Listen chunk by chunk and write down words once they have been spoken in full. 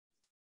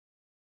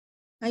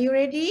Are you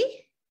ready?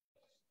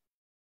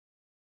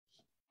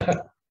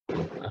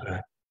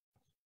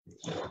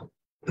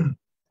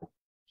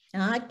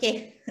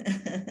 Okay.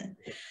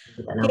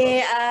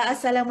 Okay,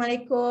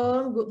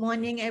 Assalamualaikum. Good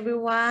morning,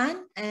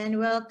 everyone, and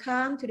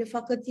welcome to the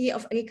Faculty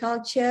of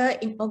Agriculture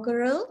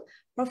inaugural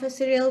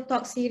professorial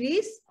talk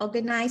series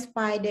organized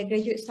by the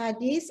Graduate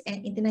Studies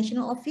and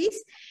International Office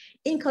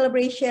in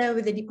collaboration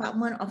with the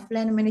Department of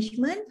Land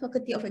Management,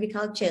 Faculty of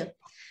Agriculture.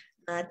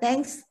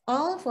 Thanks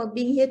all for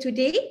being here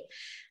today.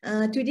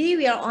 Today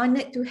we are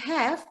honored to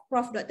have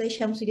Prof. Dr.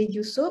 Shamshuddin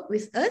Jusop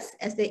with us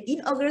as the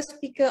inaugural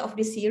speaker of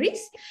the series,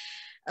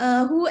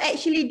 who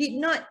actually did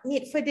not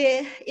need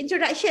further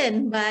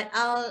introduction, but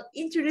I'll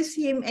introduce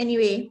him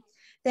anyway.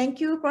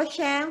 Thank you, Prof.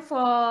 Sham,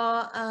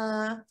 for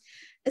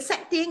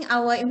accepting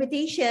our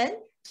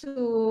invitation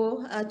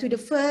to the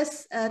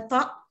first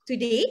talk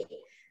today.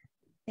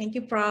 Thank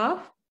you,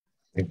 Prof.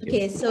 Thank you.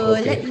 Okay, so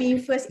let me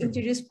first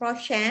introduce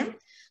Prof. Sham.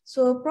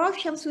 So Prof.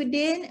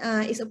 Shamshuddin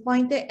is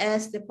appointed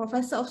as the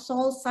Professor of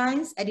Soil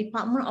Science at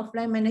Department of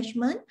Land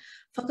Management,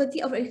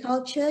 Faculty of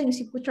Agriculture,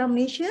 Universiti Putra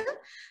Malaysia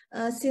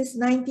since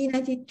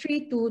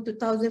 1993 to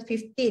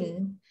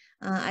 2015.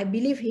 I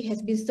believe he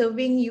has been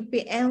serving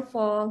UPM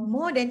for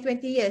more than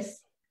 20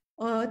 years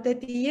or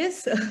 30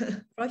 years,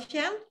 Prof.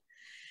 Sham.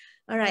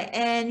 All right,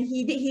 and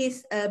he did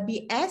his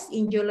BS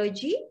in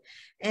Geology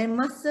and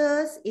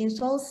Masters in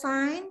Soil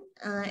Science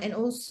and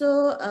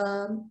also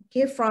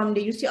came from the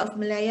University of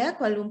Malaya,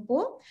 Kuala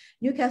Lumpur,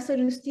 Newcastle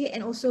University,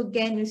 and also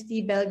Ghent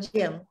University,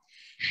 Belgium.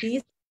 He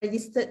is a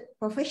registered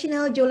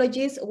professional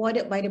geologist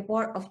awarded by the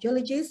Board of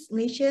Geologists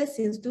Malaysia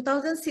since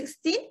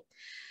 2016.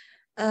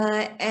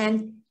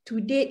 And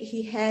to date,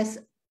 he has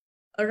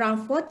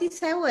around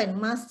 47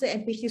 master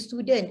and PhD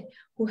students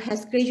who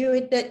has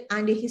graduated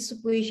under his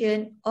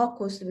supervision or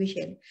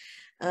co-supervision.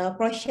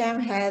 Prof.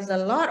 Sham has a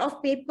lot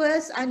of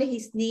papers under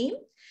his name,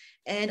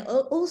 and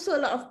also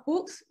a lot of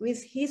books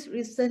with his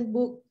recent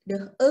book,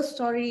 The Earth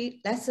Story,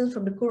 Lessons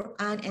from the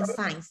Quran and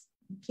Science.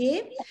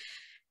 Okay.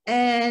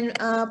 And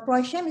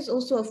Prof. Sham is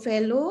also a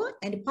fellow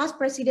and the past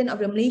president of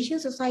the Malaysian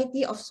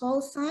Society of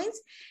Soil Science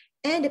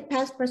and the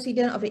past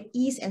president of the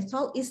East and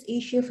Southeast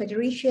Asia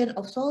Federation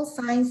of Soil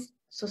Science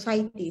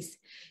Societies.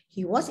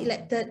 He was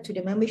elected to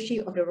the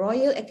membership of the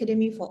Royal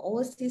Academy for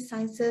Overseas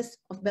Sciences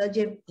of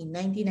Belgium in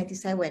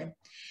 1997.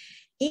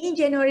 In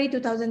January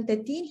 2013,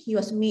 he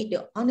was made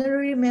the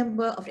honorary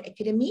member of the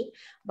Academy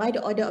by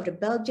the order of the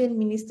Belgian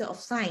Minister of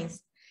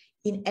Science.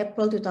 In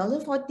April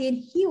 2014,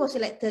 he was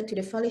elected to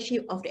the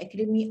fellowship of the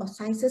Academy of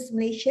Sciences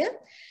Malaysia,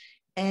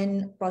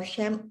 and Prof.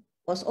 Sham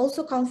was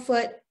also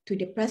conferred to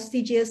the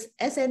prestigious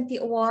SNT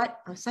Award,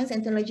 Science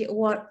and Technology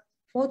Award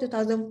for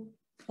 2014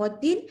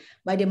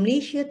 by the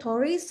Malaysia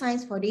Tourist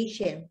Science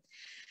Foundation.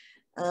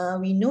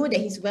 We know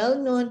that he's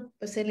well-known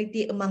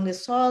personality among the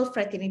soil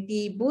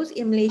fraternity, both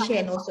in Malaysia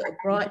and also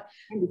abroad,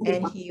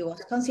 and he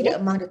was considered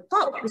among the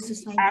top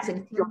research scientists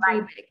in the country by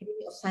the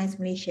Academy of Science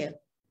Malaysia.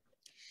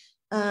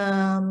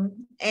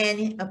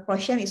 And Prof.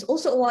 Sham is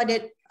also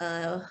awarded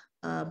as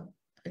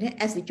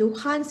the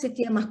Johan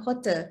Setia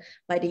Mahkota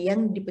by the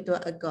Yang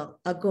Dipertua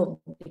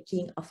Agong, the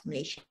King of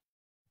Malaysia.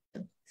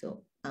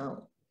 So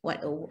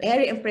what a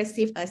very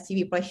impressive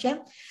CV, Prof.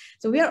 Sham.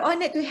 So we are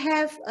honored to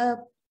have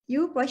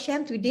you, Prof.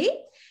 Sham,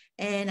 today,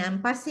 and I'm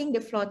passing the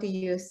floor to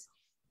you.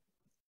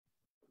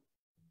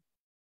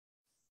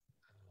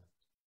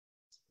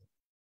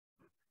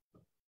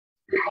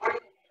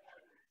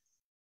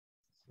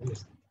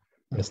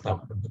 Let's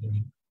start from the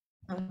beginning.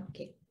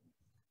 Okay.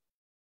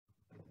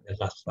 The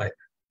last slide.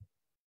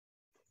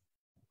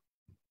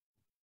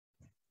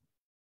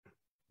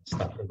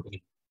 Start from the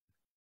beginning.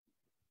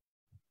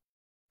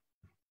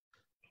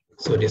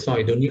 So this one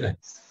you don't need, right?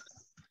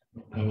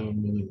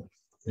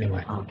 Never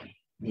mind. Okay.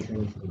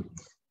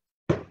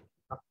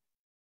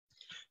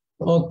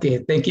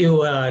 Okay, thank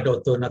you,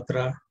 Dr.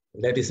 Natra.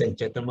 Ladies and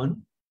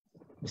gentlemen,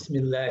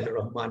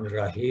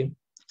 Bismillahirrahmanirrahim.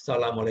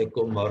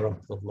 Assalamualaikum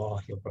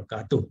warahmatullahi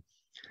wabarakatuh.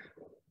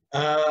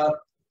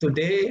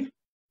 Today,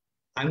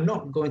 I'm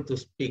not going to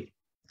speak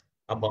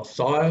about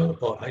soil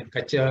or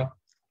agriculture,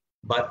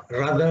 but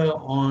rather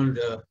on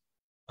the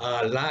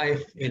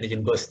life in the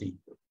university.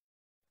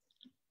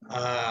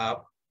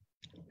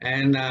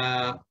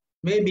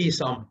 Maybe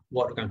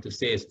what I'm going to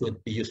say is going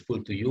to be useful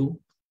to you.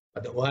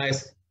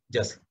 Otherwise,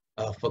 just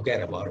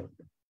forget about it.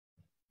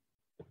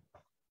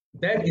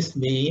 That is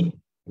me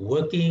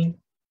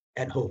working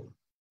at home.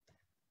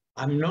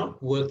 I'm not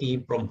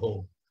working from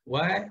home.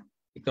 Why?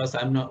 Because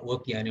I'm not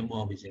working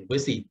anymore with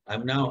university.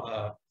 I'm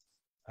now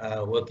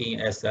working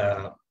as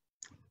a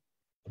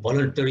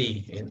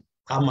voluntary in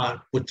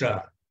Ahmad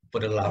Putra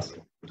for the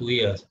last 2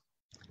 years,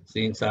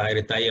 since I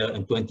retired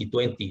in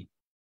 2020.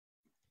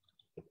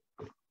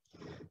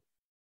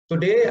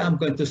 Today, I'm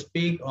going to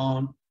speak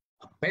on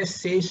a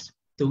passage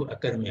to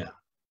academia.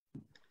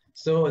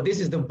 So this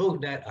is the book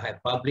that I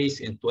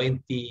published in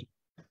 2014.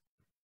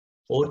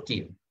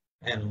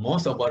 And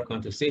most of what I'm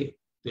going to say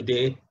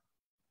today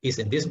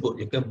is in this book.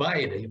 You can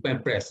buy it, you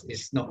can press.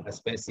 It's not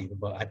expensive,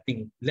 but I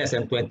think less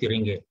than 20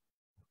 ringgit.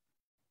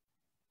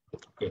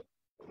 Okay.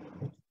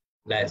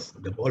 let's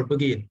the ball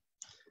begin.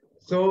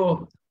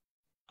 So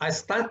I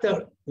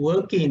started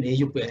working in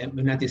UPM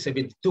in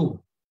 1972.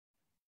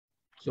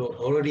 So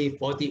already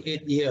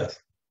 48 years.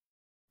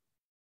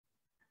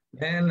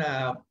 Then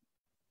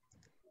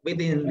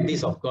within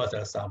this, of course,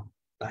 there's some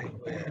time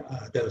where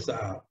there was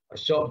a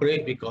short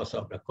break because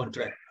of the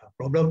contract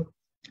problem.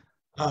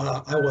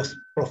 I was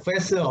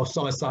professor of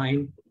soil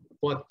science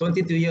for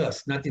 22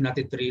 years,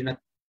 1993,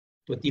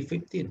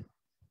 2015.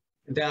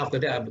 And then after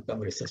that, I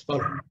become a research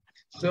fellow.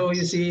 So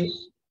you see,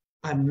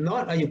 I'm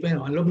not a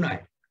UPM alumni,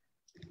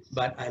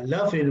 but I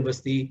love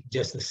university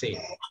just the same.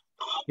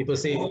 People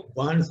say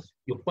once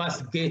you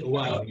pass gate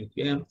 1 of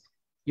UPM,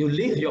 you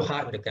leave your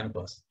heart at the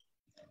campus.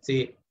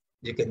 See,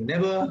 you can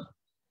never,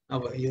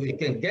 you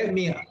can get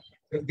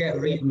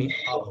rid me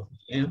out of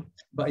UPM,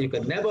 but you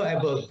can never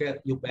ever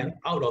get UPM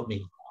out of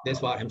me.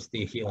 That's why I'm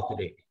still here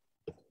today.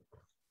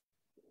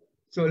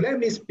 So let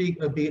me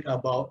speak a bit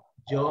about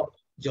your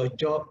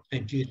job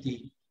and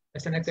duty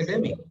as an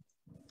academic.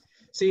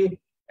 See,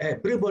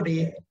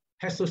 everybody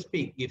has to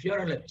speak. If you're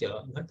a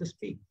lecturer, you have to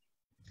speak.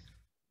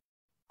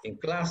 In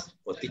class,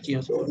 for teaching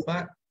and so on,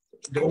 but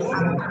the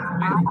one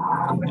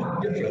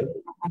different,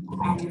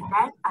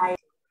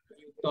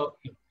 you talk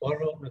in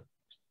forum.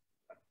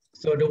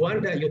 So the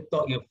one that you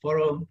talk in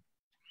forum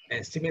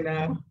and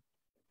seminar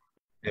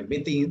and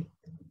meeting,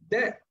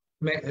 that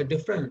make a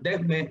difference.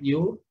 That make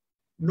you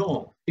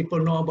know, people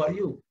know about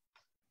you.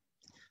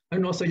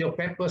 And also your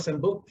papers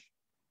and books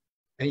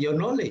and your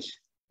knowledge.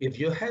 If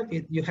you have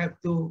it, you have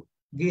to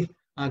give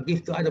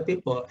to other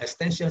people,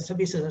 extension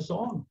services and so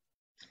on.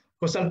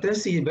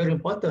 Consultancy is very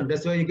important.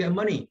 That's where you get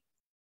money.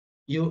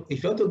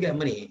 If you want to get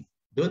money,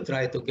 don't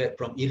try to get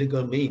from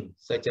illegal means,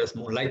 such as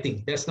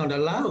moonlighting. That's not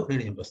allowed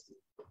in university.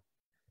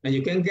 And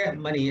you can get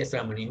money,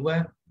 extra money,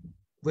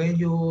 when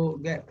you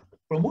get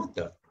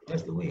promoted.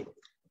 That's the way.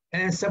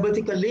 And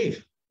sabbatical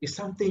leave is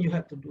something you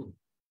have to do.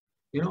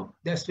 You know,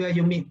 that's where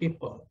you meet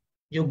people.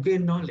 You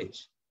gain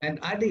knowledge. And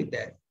I did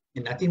that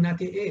in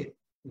 1998. It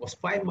was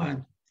 5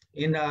 months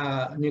in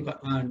a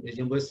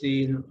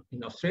university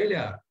in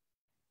Australia.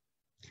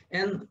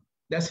 And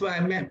that's where I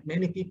met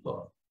many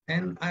people.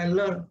 And I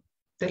learned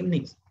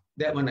techniques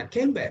that when I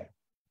came back,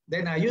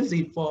 then I used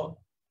it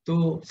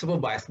to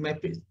supervise my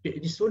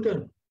PhD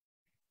student.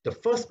 The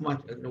first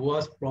month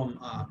was from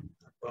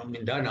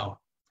Mindanao,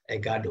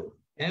 Egado.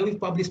 And we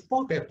published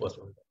 4 papers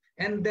from that.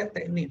 And that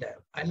technique that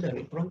I learned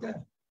it from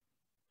there.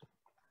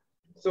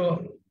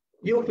 So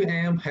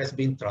UPM has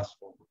been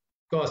transformed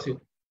because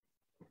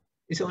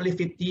it's only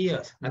 50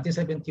 years,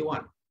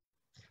 1971.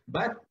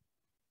 But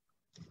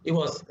it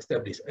was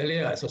established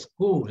earlier as a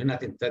school in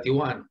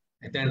 1931,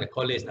 and then a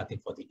college in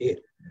 1948.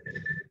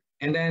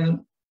 And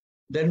then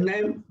the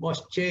name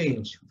was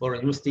changed for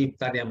Universiti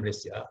Pertanian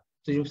Malaysia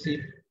to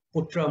Universiti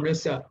Putra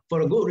Malaysia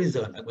for a good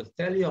reason. I will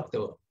tell you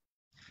afterward.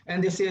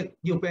 And they said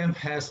UPM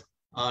has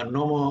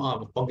no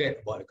more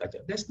forget about the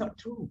culture. That's not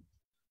true.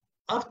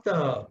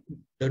 After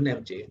the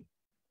name change,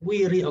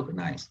 we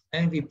reorganized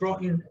and we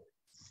brought in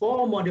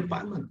 4 more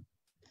departments.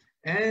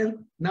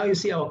 And now you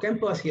see our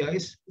campus here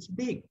is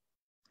big.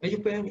 And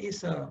UPM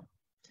is,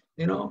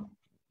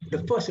 the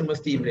first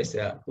university in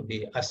Malaysia to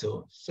be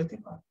ISO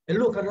certified. And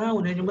look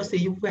around the university,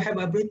 you have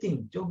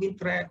everything: jogging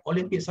track,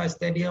 Olympic size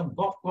stadium,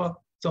 golf course,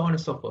 so on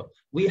and so forth.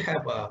 We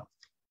have a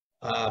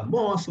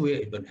mosque,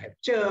 we even have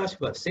church,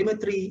 we have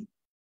cemetery.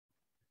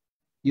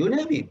 You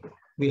name it,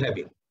 we have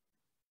it.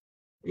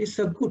 It's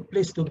a good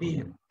place to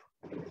be in.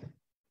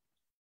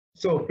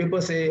 So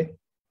people say,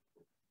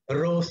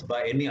 rose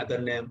by any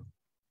other name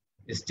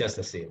is just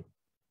the same.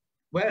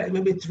 Well, it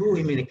may be true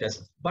in many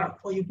cases, but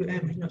for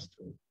UPM, it's not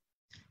true.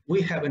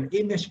 We have an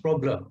image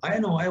problem. I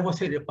know I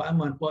was in the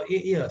department for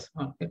 8 years,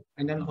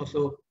 and then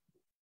also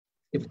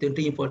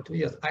 15 for 2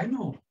 years. I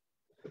know.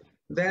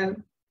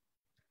 Then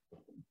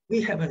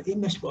we have an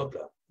image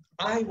problem.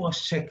 I was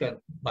shaken,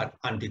 but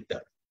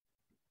undeterred.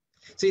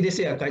 See, they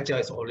say culture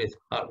is always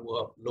hard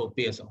work, low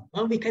pay, and so on.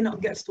 And we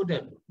cannot get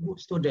good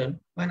student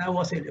when I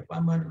was in the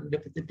department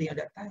deputy at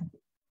that time.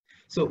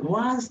 So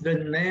once the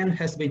name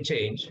has been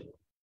changed,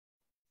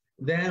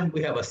 then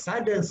we have a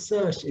sudden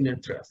surge in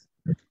interest.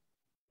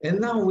 And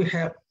now we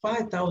have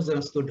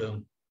 5,000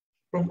 students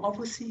from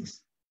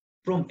overseas,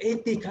 from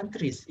 80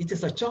 countries. It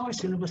is a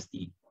choice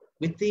university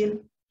within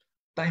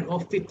time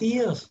of 50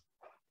 years.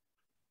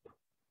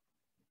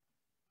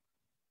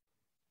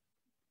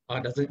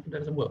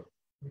 Doesn't work.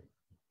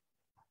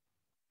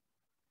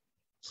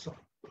 So,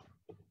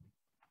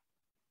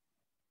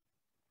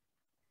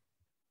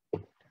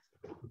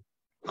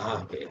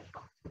 okay.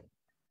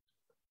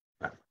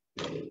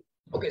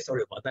 Okay,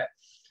 sorry about that.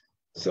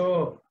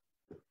 So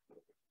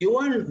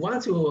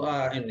once you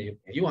are in the,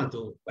 you want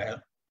to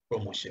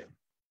promotion.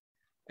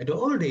 In the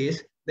old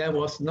days, there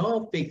was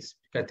no fixed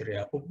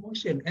criteria for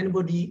promotion.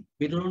 Anybody,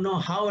 we don't know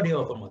how they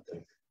are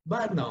promoted.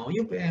 But now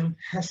UPM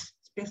has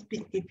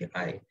specific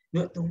KPI.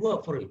 You have to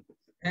work for it,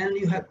 and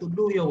you have to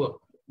do your work.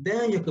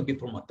 Then you could be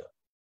promoted.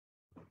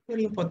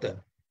 Very important.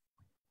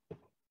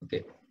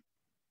 Okay.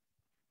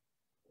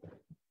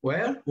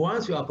 Well,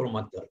 once you are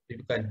promoted, you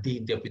become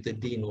dean, deputy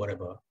dean,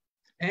 whatever.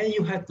 And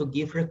you have to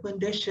give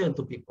recommendation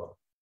to people.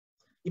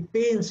 It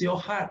pains your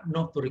heart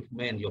not to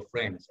recommend your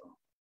friends.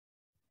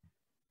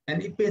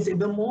 And it pains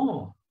even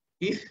more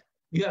if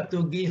you have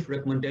to give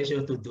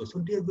recommendation to those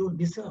who don't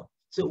deserve.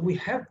 So we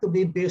have to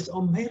be based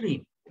on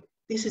merit.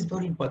 This is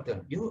very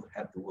important. You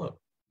have to work.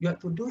 You have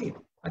to do it.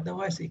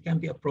 Otherwise, it can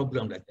be a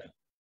problem later.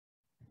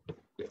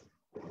 Okay.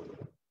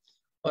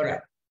 All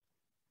right.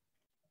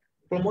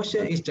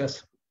 Promotion is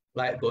just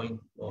like going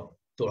to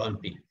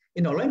Olympic.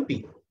 In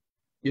Olympic,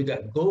 you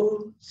got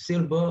gold,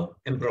 silver,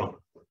 and bronze.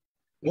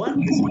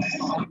 One is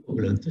not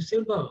equivalent to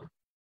silver.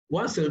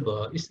 One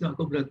silver is not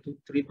equivalent to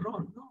 3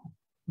 bronze. No,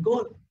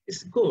 gold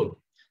is gold.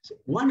 So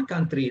one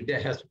country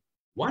that has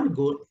one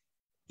gold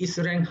is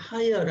ranked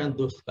higher than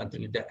those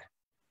countries that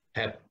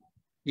have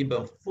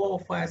even 4 or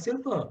 5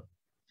 silver.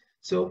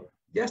 So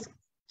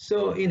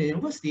in a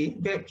university,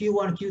 we have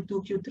Q1, Q2,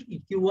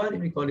 Q3. Q1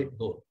 we call it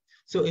gold.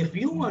 So if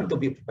you want to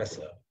be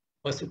professor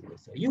or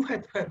supervisor, you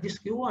have to have this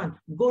Q1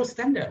 gold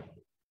standard.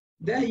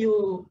 Then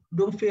you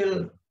don't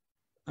feel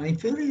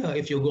inferior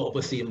if you go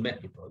overseas and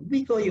meet people,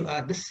 because you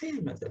are the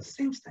same as the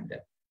same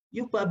standard.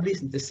 You publish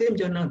the same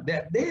journal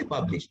that they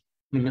publish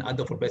in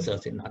other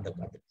professors in other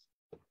countries.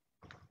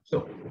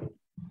 So,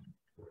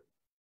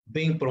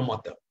 being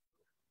promoted.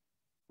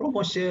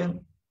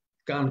 Promotion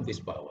comes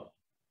with power.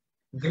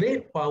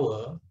 Great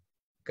power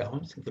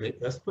comes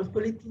great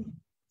responsibility.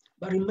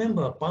 But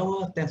remember,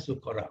 power tends to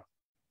corrupt.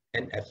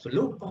 And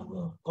absolute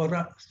power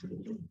corrupts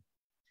absolutely.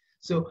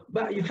 So,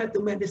 but you have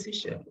to make a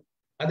decision.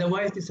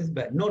 Otherwise, this is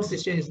bad. No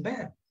decision is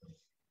bad.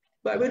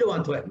 But we don't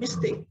want to have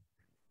mistake.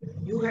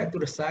 You have to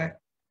decide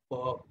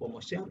for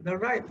promotion. The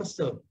right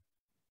person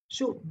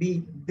should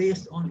be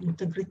based on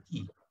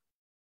integrity.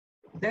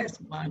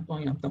 That's my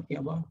point I'm talking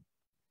about.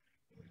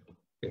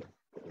 Okay.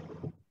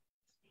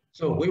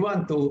 So we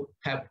want to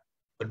have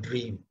a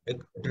dream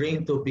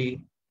to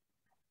be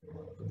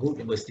a good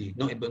university,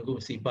 not even good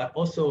university, but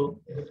also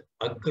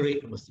a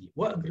great university.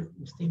 What a great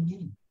university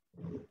mean?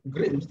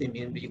 Great university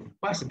means you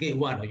pass grade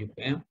 1 or you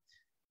can,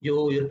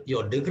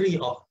 your degree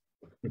of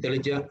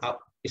intelligence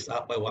is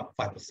up by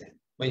 5%.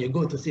 When you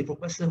go to see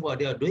professors what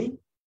they are doing,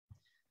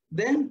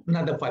 then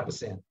another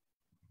 5%.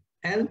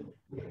 And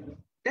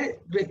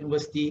that great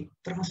university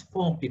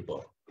transform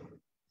people.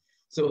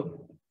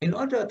 So in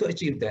order to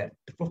achieve that,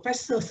 the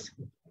professors,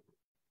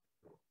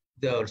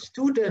 the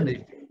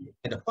students,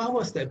 and the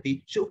powers that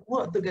be should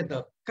work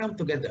together, come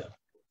together.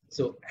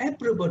 So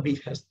everybody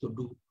has to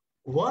do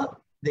what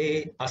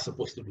they are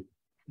supposed to do.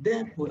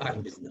 Then we are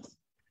in business.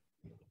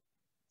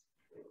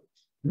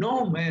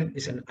 No man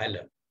is an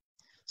island.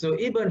 So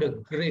even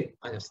the great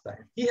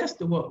Einstein, he has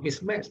to work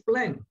with Max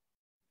Planck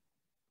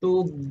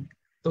to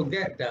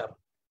get the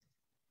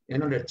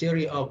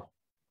theory of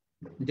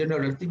general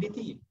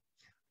relativity.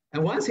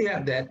 And once he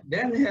has that,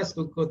 then he has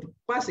to go to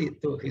pass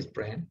it to his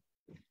friend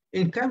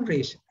in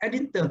Cambridge,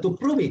 Eddington, to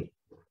prove it.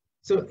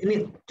 So you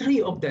need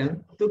 3 of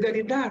them to get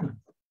it done.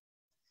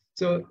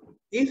 So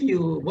if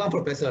one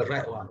professor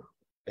write one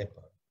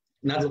paper,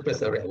 another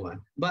professor write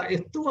one, but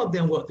if 2 of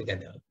them work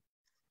together,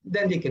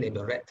 then they can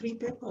even write 3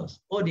 papers,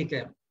 or they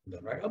can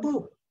even write a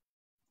book.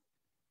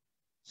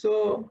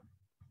 So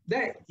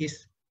that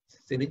is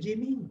synergy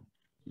mean.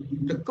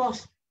 The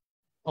cost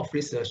of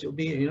research should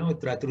be,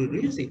 try to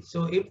reduce it.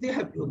 So if they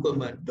have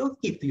equipment, don't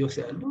keep to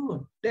yourself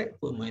alone. That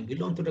equipment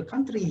belong to the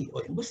country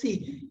or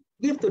university.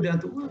 Give to them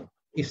to work.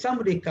 If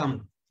somebody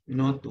come,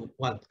 to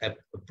want to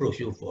approach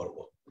you for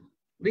work,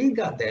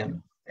 regard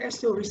them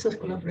as your research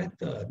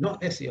collaborator,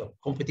 not as your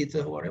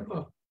competitor or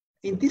whatever.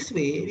 In this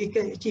way, we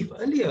can achieve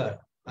earlier.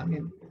 I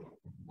mean,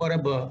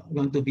 whatever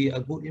going to be a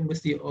good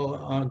university or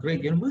a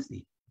great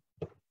university.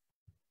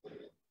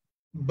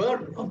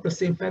 Bird of the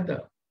same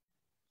feather.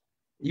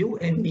 You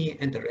and me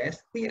and the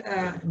rest, we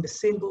are in the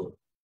same boat.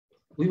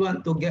 We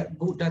want to get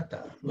good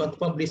data, we want to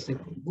publish a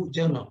good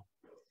journal.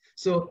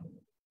 So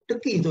the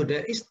key to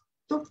that is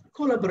to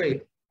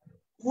collaborate,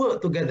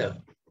 work together.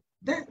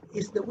 That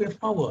is the way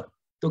forward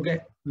to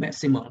get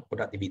maximum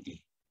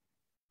productivity.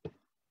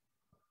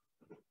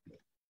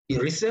 In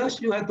research,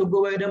 you have to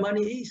go where the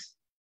money is.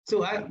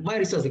 So my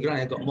research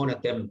grant, I got more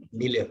than 10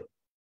 million.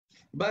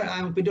 But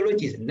I'm a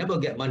pedologist, never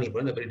get money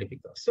from the very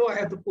difficult. So I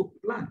have to put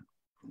plan.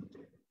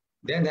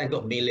 Then I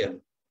got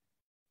million.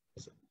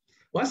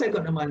 Once I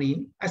got the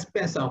money, I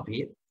spent some of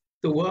it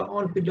to work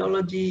on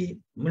pedology,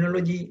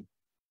 mineralogy,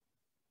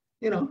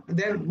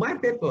 then my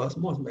papers,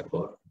 most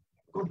papers,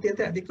 contain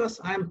that because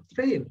I'm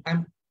trained.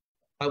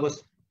 I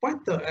was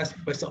appointed as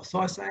professor of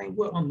soil science,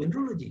 work on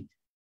mineralogy.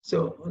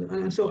 So,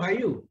 and so are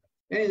you.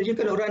 And you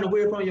cannot run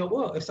away from your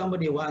work if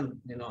somebody wants,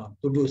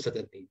 to do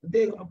certain things.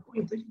 They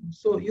appoint you.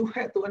 So you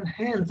have to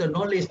enhance the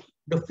knowledge,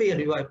 the field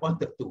you are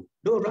appointed to.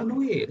 Don't run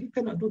away. You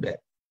cannot do that.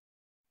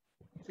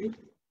 See?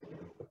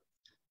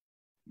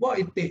 What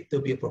it takes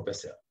to be a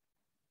professor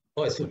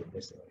or a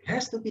supervisor? It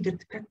has to be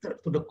detected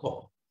to the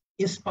core,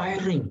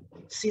 inspiring,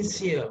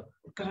 sincere,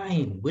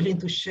 kind, willing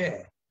to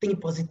share,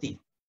 think positive.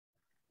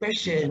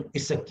 Passion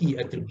is a key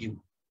attribute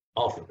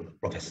of a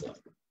professor.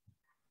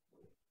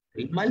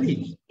 Read my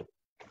list.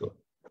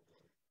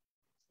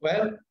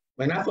 Well,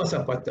 When I was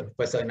a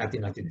professor in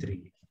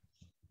 1993,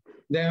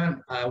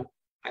 then I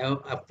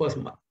first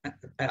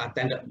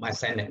attended my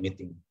Senate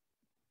meeting.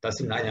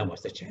 Tasinaya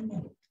was the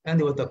chairman, and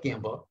they were talking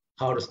about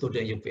how the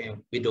student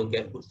UPM, we don't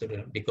get good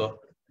students because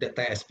that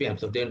time SPM,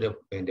 so then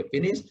when they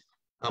finished,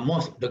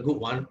 most the good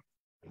one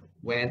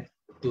went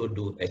to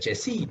do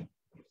HSC.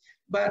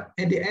 But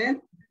at the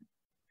end,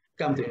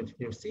 come to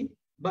university,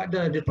 but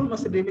the diploma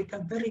they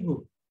become very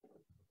good.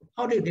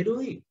 How did they do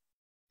it?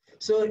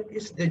 So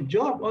it's the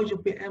job of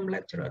UPM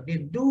lecturer. They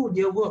do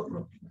their work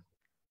properly.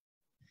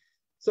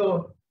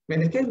 So when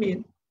they came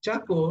in,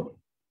 charcoal,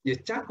 the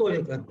charcoal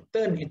you can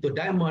turn into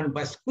diamond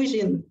by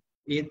squeezing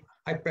it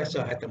high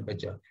pressure, high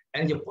temperature,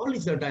 and you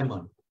polish the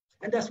diamond.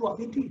 And that's what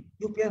we did.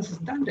 UPM has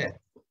done that.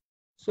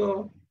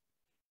 So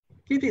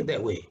keep it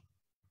that way.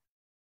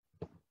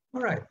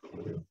 All right.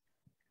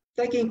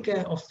 Taking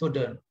care of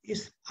students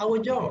is our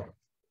job.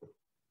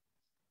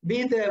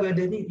 Be there when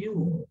they need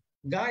you.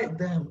 Guide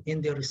them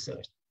in their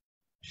research.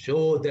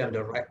 Show them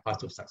the right path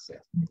to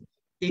success.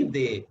 If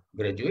they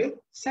graduate,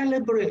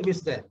 celebrate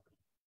with them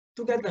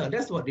together.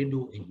 That's what they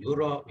do in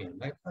Europe, in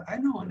I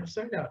know in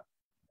Australia.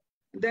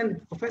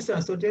 Then professor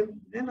and student,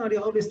 you know,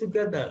 they're always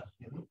together.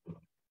 You know?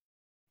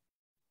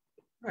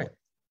 Right.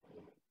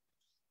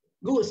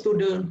 Good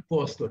student,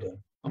 poor student.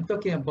 I'm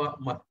talking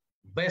about my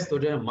best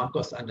student,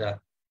 Marcos Anda.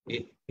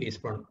 He is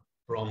from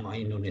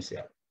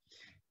Indonesia.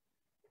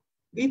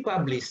 He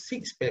published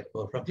 6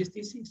 papers from his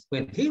thesis.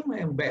 When he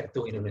went back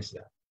to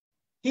Indonesia,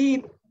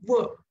 he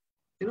worked,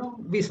 you know,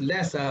 with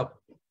less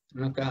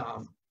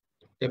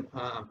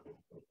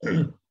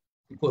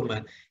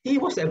equipment. He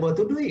was able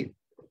to do it.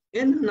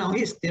 And now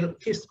he's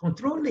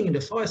controlling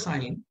the soil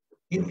science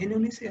in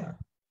Indonesia.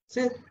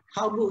 So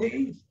how good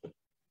he is.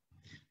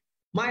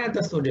 My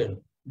other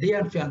student,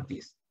 Dian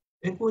Fiantis,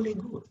 equally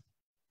good.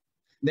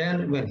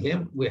 Then when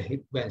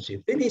she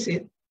finished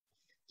it,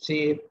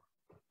 she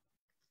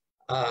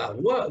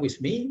worked with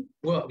me,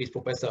 worked with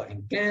professor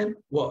in Ghent,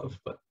 worked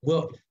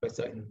with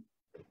professor in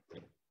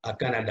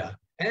Canada,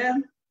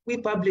 and we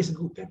published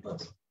good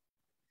papers.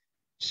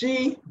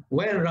 She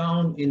went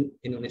around in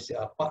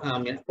Indonesia,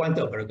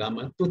 Puerto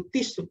Bergamo, to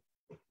teach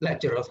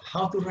lecturers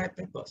how to write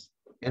papers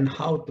and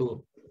how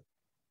to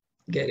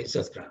get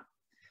research grant.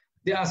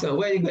 They asked her,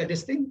 where you get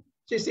this thing?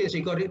 She said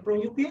she got it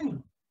from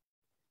UPM.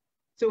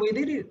 So we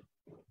did it.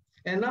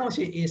 And now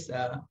she is,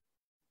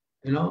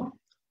 you know,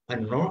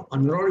 an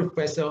honorary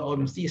professor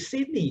of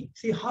Sydney.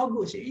 See how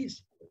good she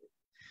is.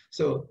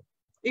 So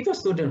if a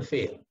student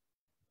fails,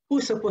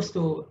 who's supposed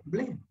to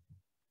blame?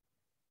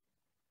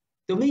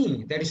 To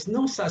me, there is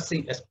no such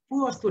thing as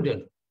poor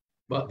student,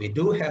 but we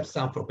do have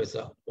some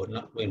professors who are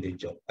not doing the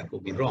job. I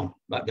could be wrong,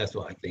 but that's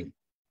what I think.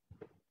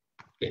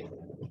 Okay.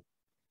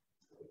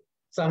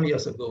 Some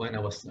years ago when I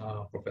was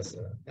a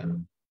professor,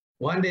 and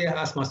one day I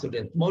asked my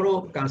student,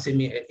 tomorrow come see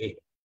me at 8.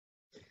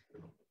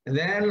 And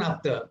then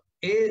after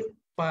 8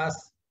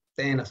 past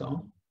 10 or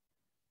so,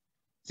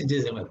 she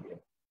doesn't appear.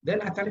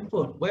 Then I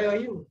telephoned, where are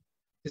you?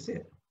 She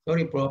said,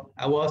 sorry, Prof,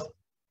 I was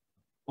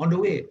on the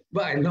way.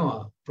 But I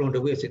know from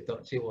the way she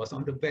thought she was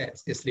on the bed,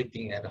 still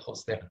sleeping at the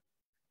hostel.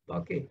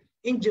 Okay,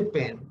 in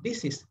Japan,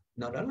 this is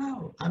not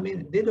allowed. I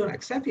mean, they don't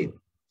accept it.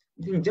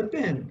 In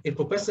Japan, if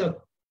professor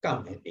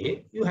come at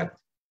 8, you have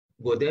to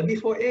go there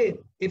before 8.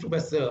 If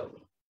professor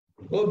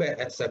go back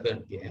at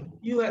 7 p.m.,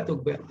 you have to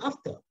go back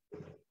after.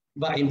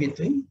 But in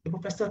between, the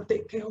professor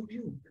take care of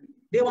you.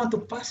 They want to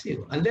pass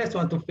you, unless you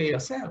want to pay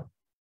yourself.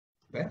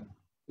 Okay?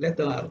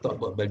 Later I'll talk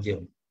about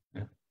Belgium.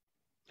 Yeah.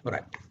 All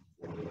right.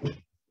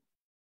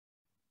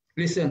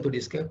 Listen to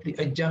this carefully.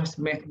 I just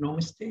make no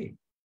mistake.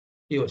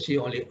 He or she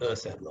only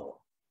errs at law.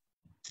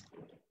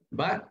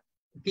 But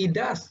he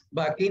does.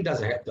 But he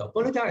doesn't have to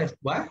apologize.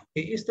 Why?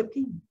 He is the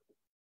king.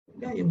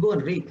 Yeah, you go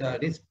and read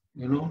this,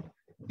 you know,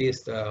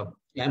 this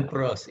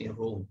emperors in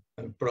Rome,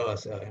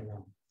 emperors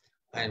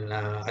and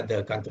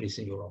other countries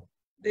in Europe.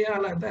 They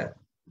are like that.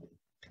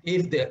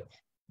 If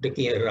the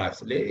king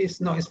arrives,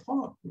 it's not his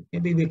fault.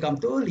 Maybe we come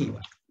too early.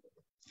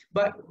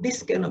 But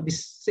this cannot be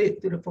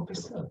said to the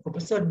professor.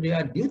 Professor, they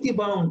are duty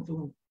bound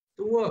to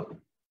work.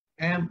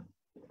 And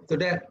so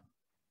that,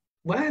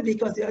 why?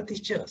 Because they are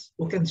teachers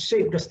who can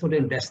shape the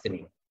student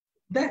destiny.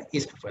 That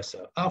is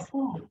professor, our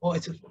form, or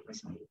it's a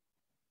professor.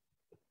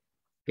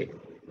 Okay.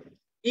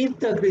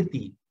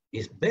 Integrity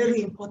is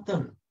very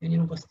important in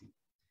university.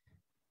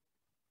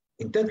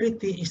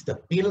 Integrity is the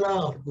pillar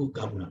of good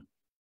governance.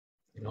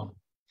 You know,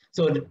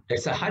 so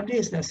there's a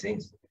hadith that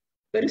says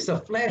there is a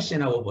flesh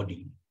in our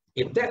body.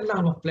 If that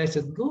lump of flesh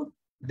is good,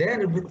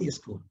 then everything is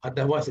good.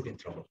 Otherwise, it's in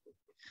trouble.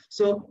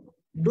 So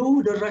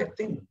do the right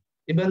thing,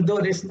 even though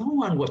there's no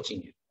one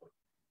watching you.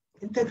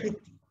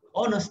 Integrity,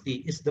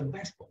 honesty is the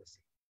best policy.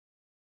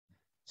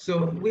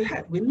 So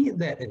we need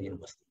that in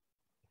university.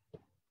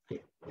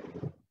 Okay.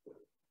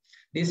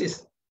 This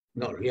is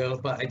not real,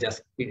 but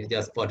just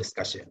for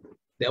discussion.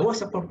 There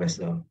was a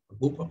professor, a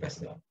good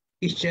professor,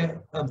 he shared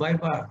a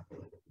Viva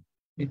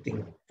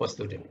meeting for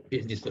students,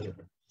 PhD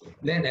students.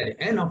 Then at the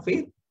end of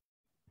it,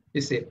 he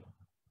said,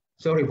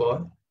 sorry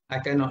boy, I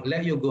cannot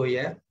let you go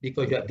yet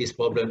because you have this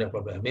problem, that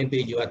problem.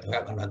 Maybe you have to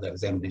have another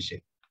examination.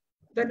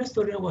 Then the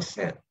student was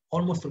sad,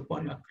 almost to the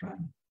point of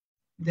crying.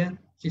 Then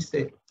he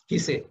said,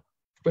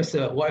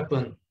 Professor, what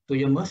happened to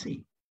your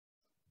mercy?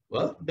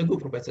 Well, the good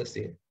professor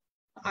said,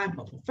 I'm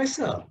a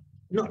professor,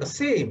 not the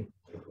same.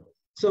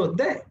 So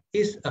that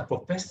is a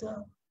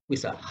professor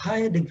with a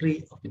higher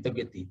degree of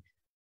integrity.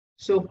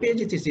 So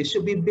PhD thesis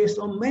should be based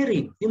on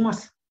merit. You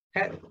must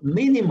have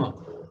minimum.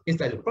 Is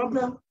that a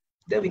problem?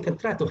 Then we can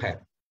try to have.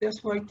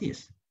 That's what it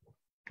is.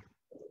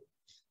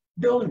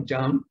 Don't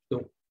jump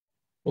to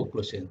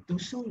conclusion too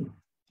soon.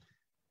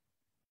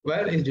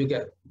 Well, if you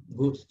get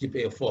good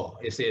GPA 4,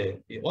 you say,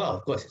 well,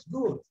 of course it's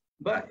good,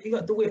 but you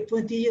got to wait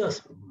 20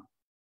 years.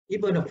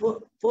 Even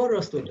for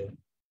a student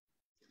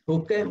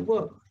who can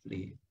work,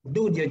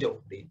 do their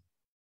job,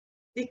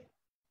 it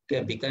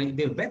can become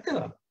even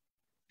better.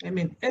 I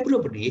mean,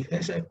 everybody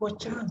has a equal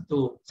chance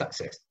to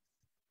success.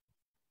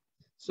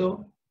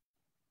 So,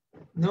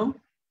 no,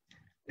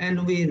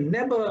 and we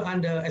never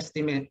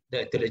underestimate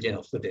the intelligence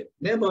of students.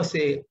 Never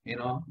say, you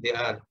know, they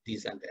are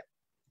this and that.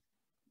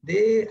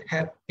 They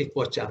have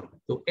equal chance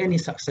to any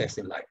success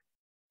in life.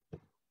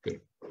 Okay.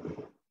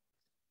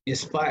 In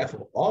spite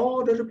of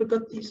all the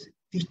difficulties,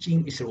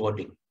 teaching is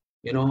rewarding.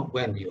 You know,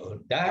 when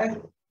you die,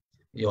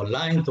 your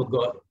line to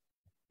God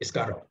is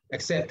cut off.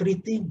 Except three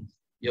things: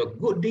 your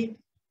good deed,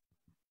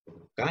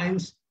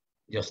 times,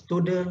 your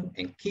students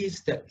and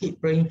kids that keep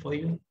praying for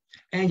you,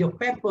 and your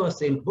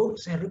papers and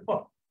books and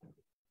report.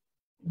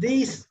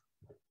 These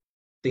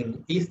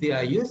things, if they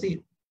are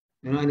using,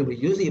 you know, and we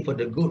use it for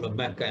the good of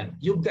mankind,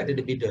 you get the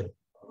dividend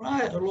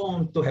right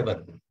along to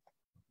heaven.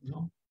 You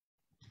know,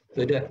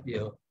 so that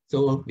your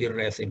soul will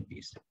rest in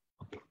peace.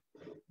 Okay.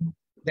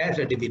 That's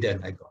the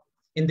dividend I got.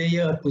 In the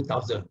year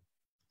 2000,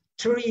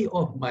 3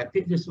 of my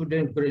PhD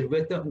students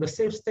graduated on the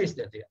same stage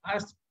that day. I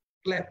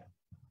clapped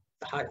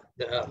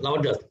the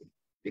loudest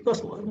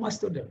because one of my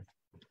students.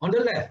 On the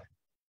left,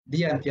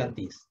 Dian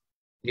Piantis.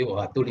 You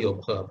are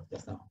Tulio her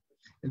just now.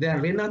 And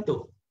then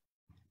Renato.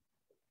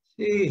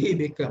 He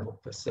became a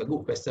professor,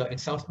 good professor in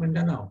South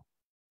Mindanao.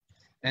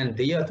 And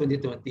the year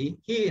 2020,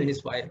 he and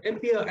his wife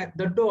appeared at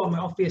the door of my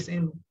office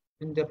in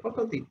the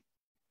faculty.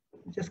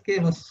 He just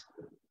came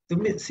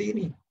to see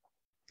me.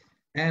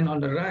 And on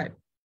the right,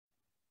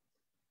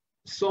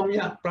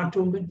 Somya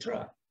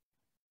Pratrumbitra.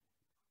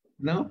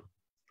 No?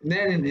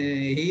 Then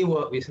he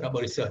worked with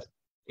rubber research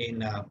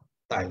in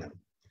Thailand.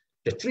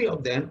 The 3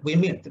 of them, we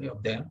met 3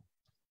 of them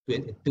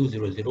in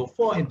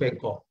 2004 in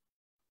Bangkok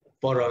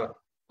for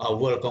a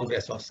World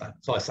Congress of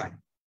Soil Science.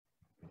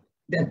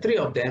 Then 3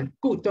 of them,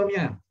 cook tom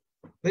yum.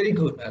 Very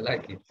good, I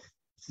like it.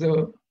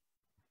 So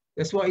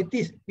that's what it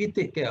is. We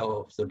take care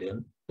of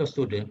students, the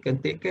student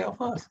can take care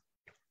of us.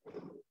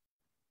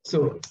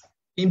 So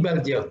in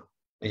Belgium,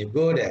 when you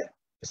go there,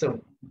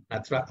 so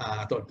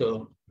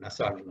Dr.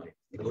 Nasar,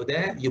 you go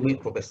there, you meet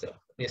professor.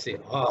 You say,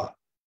 oh,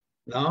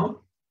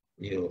 now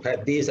you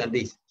have this and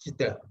this.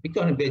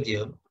 Because in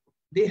Belgium,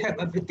 they have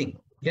everything.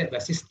 They have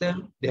a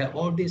system, they have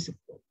all this,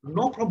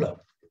 no problem.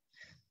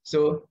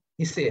 So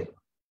he said,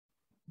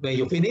 when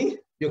you finish,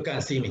 you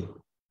can't see me.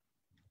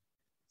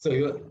 So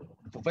your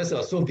professor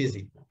was so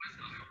busy.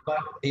 But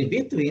in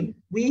between,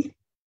 we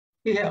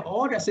have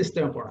all the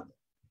system for us.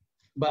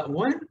 But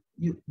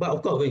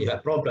of course, when you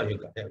have problem, you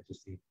got to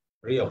see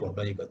real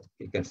problem.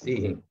 You can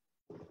see him.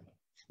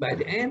 By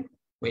the end,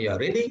 when you are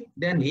ready,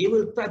 then he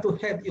will try to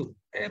help you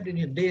every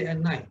day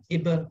and night.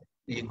 Even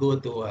you go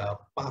to a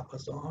pub or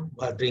so on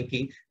while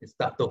drinking and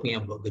start talking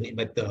about getting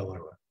better or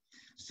whatever.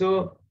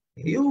 So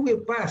you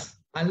will pass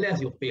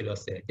unless you fail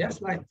yourself,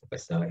 just like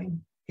professor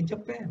in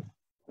Japan.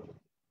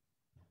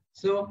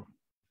 So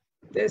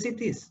there's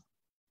it is.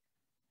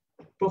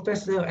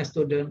 Professor and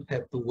student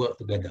have to work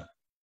together.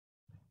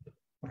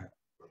 Right.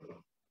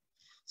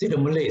 See, the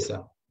Malays,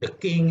 the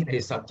king and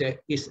his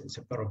subject is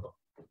inseparable.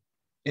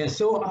 And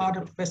so are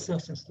the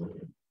professors and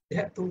students. They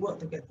have to work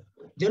together.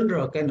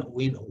 General cannot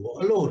win a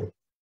war alone.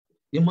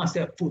 You must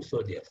have foot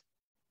soldiers.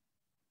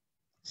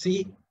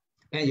 See,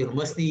 and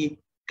university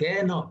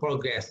cannot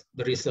progress,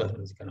 the research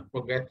cannot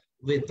progress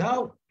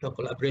without the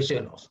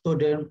collaboration of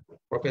students,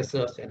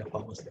 professors, and the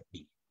powers that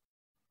be.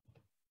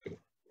 Okay.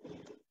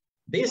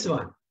 This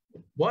one,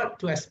 what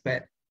to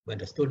expect when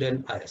the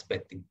students are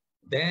expecting.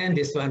 Then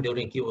this one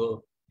during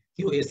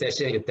QA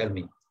session, you tell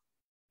me,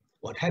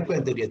 what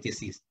happened to your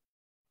thesis?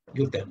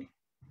 You tell me.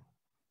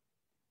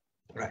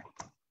 Right.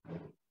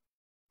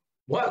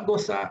 What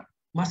goes up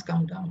must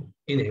come down.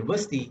 In a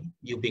university,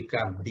 you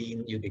become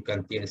dean, you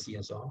become TNC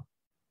and so on.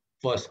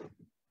 First,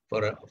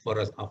 for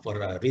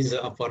a reason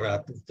for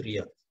 2-3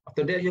 years.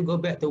 After that, you go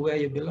back to where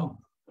you belong.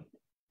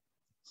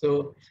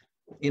 So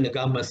in the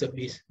government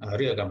service,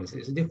 real government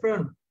service is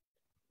different.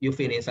 You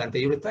finish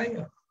until you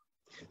retire.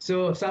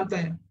 So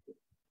sometimes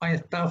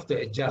it's tough to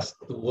adjust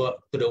to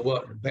the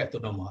work back to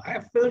normal.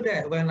 I feel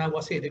that when I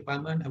was head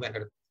department, when I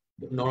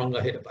no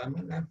longer head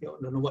department, I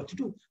don't know what to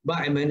do. But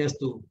I managed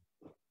to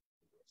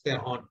stay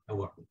on and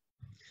work.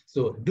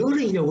 So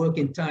during your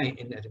working time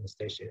in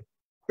administration,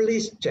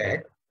 please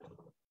check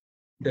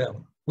the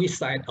which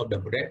side of the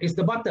bread is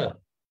the butter.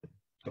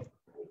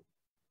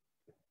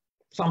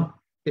 Some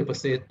people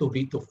say too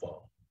big to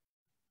fall.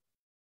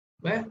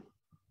 Well,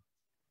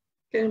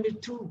 can be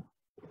true.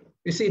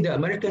 You see, the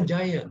American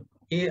giant,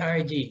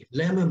 AIG,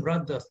 Lehman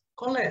Brothers,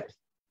 collapsed,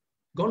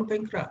 gone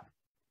bankrupt,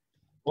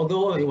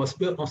 although it was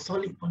built on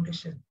solid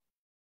foundation.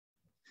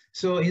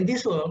 So in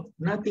this world,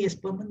 nothing is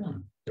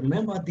permanent.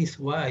 Remember this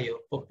while you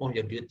perform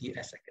your duty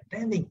as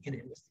academic in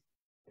university.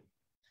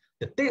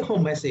 The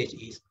take-home message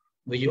is,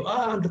 when you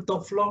are on the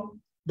top floor,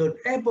 don't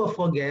ever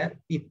forget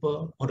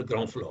people on the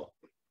ground floor.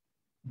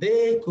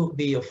 They could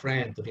be your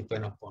friend to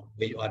depend upon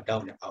when you are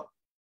down and out.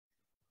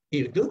 If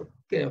you do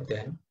care of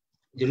them,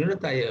 you don't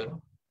retire,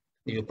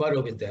 you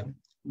quarrel with them,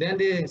 then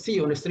they see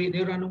you on the street,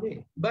 they run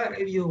away. But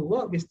if you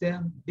work with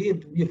them, be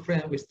your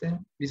friend with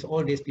them, with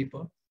all these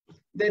people,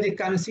 then they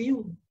come and see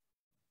you.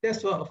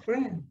 That's what a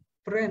friend.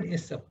 Friend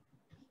is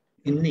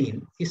in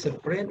need, is a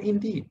friend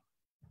indeed.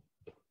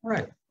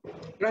 Right.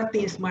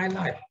 Writing is my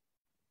life.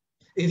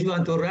 If you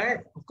want to write,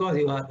 of course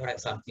you want to write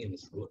something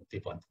that's good.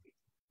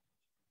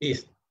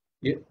 If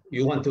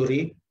you want to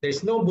read,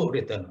 there's no book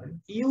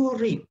written. You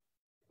read,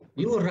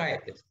 you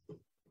write it.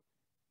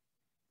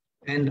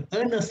 And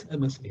Ernest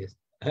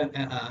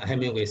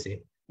Hemingway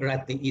said,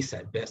 writing is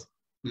at best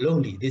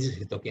lonely. This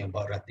is talking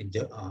about writing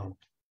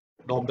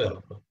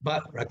novel,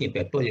 but writing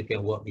paper, you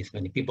can work with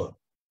many people.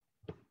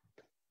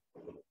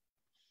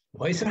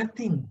 What is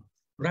writing?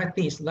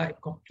 Writing is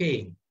like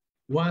cocaine.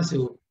 Once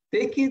you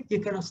take it, you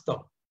cannot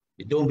stop.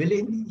 You don't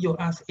believe me, you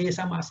ask A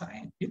sama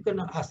N. You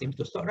cannot ask him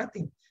to stop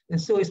writing.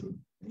 And so it's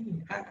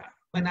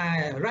when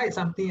I write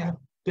something, I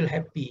feel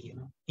happy,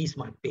 ease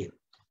my pain.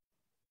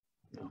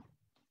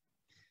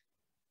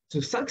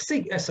 To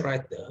succeed as a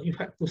writer, you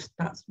have to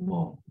start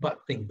small,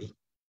 but think big.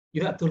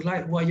 You have to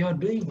like what you're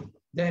doing,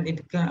 then it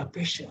becomes a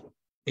passion.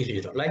 If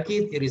you don't like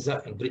it, it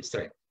results in great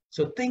strength.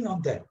 So think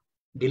of that.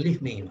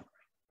 Believe me,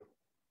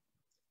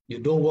 you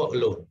don't work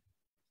alone.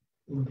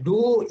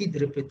 Do it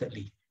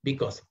repeatedly,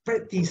 because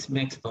practice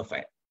makes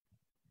perfect.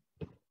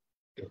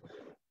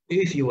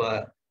 If you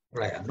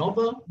write a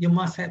novel, you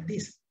must have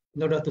this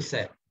in order to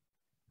sell: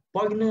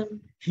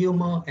 poignant,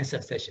 humor, and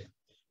sensation.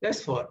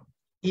 That's what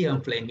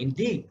Ian Fleming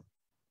did.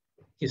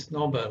 His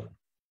novel,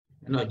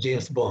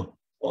 James Bond,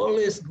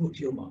 always good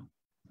humor,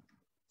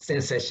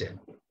 sensation.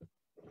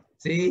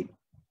 See,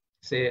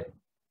 say,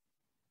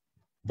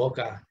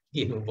 vodka,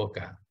 give him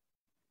vodka,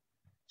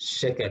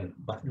 shaken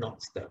but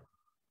not stirred.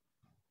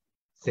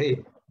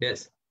 See,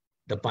 that's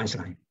the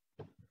punchline.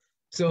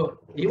 So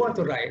you want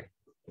to write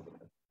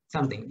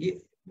something,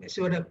 you make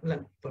sure that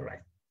people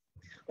write.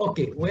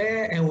 Okay,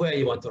 where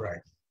you want to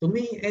write? To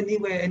me,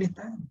 anywhere,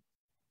 anytime.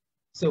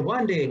 So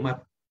one day,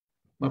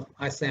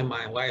 I sent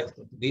my wife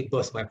to give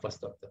birth my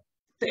first daughter.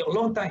 Take a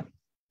long time.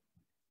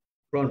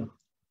 From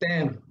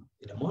 10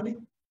 in the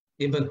morning,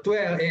 even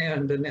 12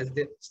 a.m. the next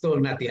day, still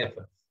nothing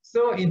happened.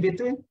 So in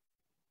between,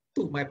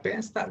 took my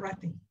pen, start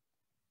writing.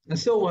 And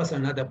so was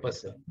another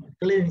person,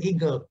 Clean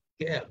Eagle,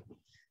 KL.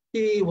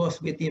 He was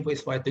waiting for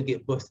his wife to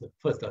give birth to the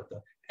first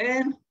daughter.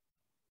 And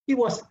he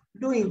was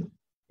doing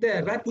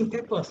the writing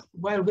papers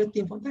while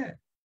waiting for that.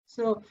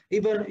 So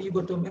even you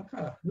go to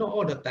Mecca, not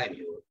all the time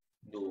you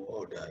do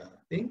all the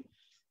thing.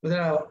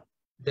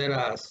 There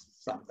are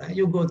sometimes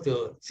you go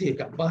to see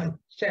Kaaba,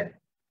 check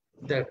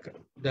the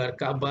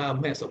Kaaba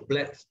made of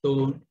black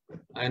stone,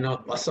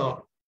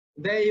 basalt.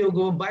 Then you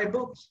go buy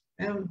books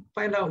and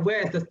find out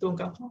where the stone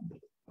comes from.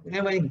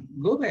 And when you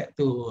go back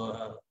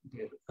to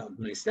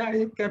Malaysia,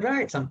 you can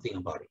write something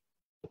about it.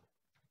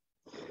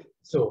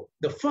 So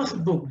the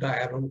first book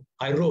that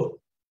I wrote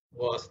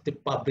was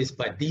published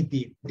by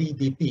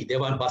DBP,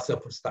 Dewan Bahasa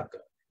Pustaka,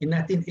 in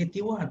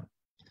 1981.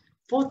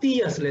 40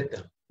 years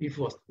later, it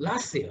was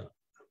last year,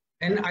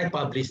 and I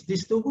published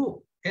these two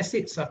books,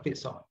 Acid Sulfate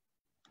Salt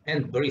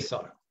and Berry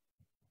Salt.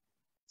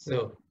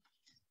 So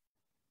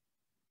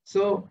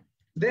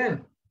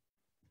then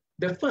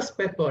the first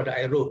paper that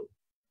I wrote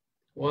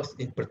was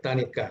in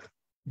Pertanian,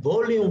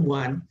 Volume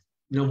 1,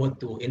 Number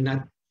 2 in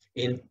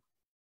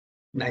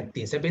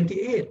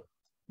 1978.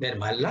 Then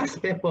my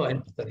last paper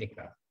in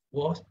Pertanian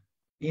was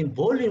in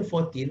Volume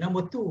 40,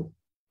 Number 2,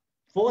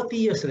 40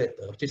 years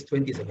later, which is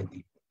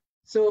 2017.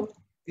 So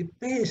it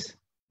pays,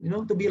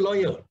 to be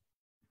loyal.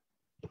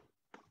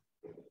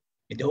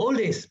 In the old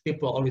days,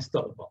 people always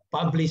talk about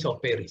publish or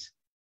perish.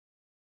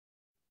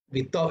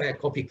 We talk at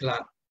Coffee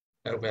Club,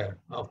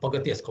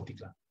 Pogateer's Coffee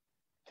Club.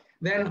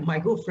 Then my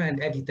good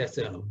friend,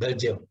 editor of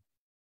Belgium,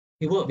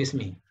 he worked with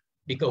me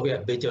because we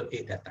had Belgium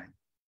at that time.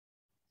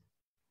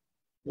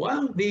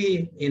 While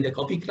we in the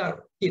Coffee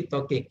Club, keep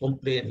talking,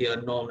 complain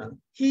here,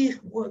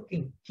 he's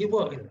working, he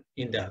worked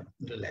in the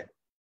lab.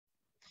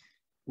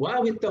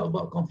 While we talk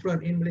about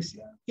conference in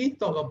Malaysia, he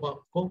talk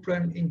about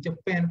conference in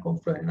Japan,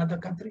 conference in other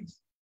countries.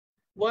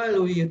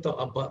 While we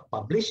talk about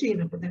publishing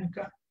in Pertanian,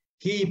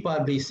 he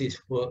publishes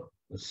work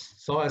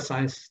Soil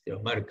Science in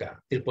America,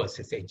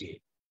 SSAJ.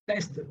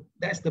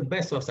 That's the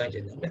best soil science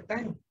at that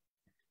time.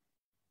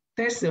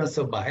 Tesla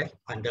survived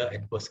under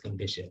adverse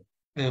conditions.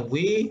 And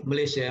we,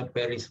 Malaysia,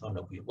 perish on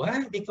the way.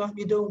 Why? Because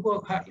we don't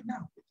work hard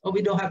enough, or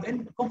we don't have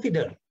any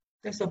confidence.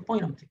 That's the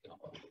point I'm thinking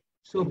about.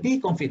 So be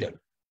confident.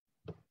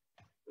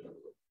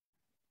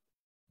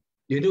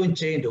 You don't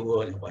change the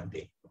world in one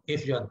day.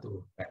 If you want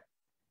to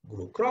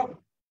grow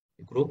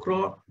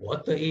crop,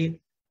 water it,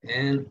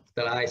 and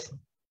fertilize,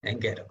 and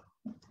get it,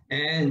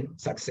 and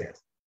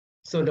success.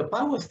 So the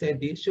power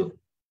steady should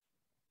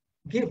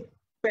give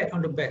pat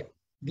on the back,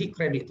 give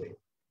credit to it.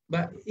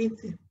 But if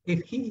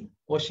he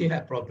or she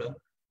have problem,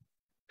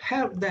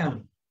 help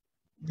them.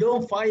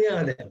 Don't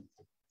fire them.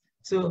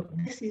 So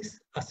this is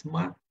a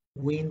smart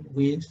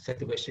win-win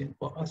situation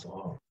for us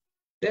all.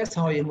 That's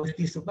how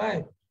university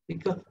survive,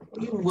 because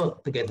we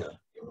work together.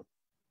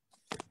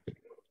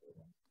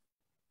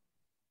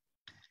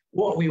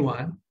 What we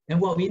want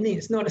and what we need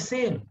is not the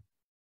same.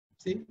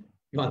 See,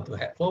 you want to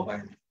have 4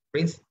 wives,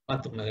 prince,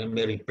 want to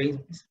marry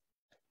prince.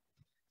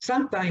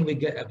 Sometimes we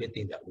get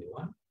everything that we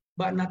want,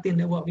 but nothing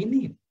than what we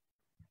need.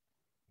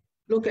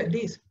 Look at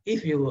this.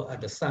 If you are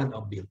the son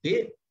of Bill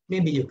Gates,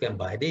 maybe you can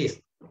buy this,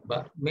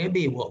 but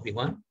maybe what we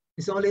want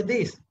is only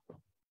this.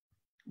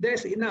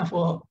 That's enough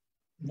for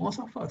most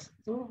of us.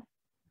 So,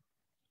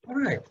 all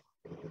right.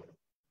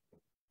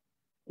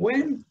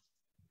 When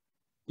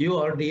you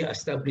are the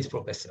established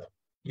professor,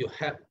 you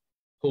have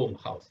home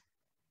house.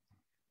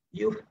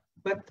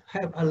 But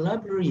have a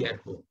library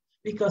at home,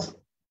 because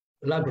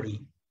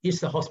library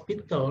is a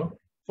hospital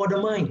for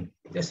the mind.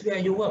 That's where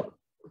you work.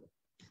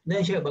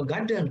 Then you have a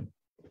garden,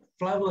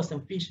 flowers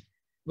and fish,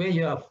 where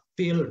you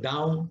feel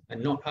down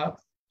and not up.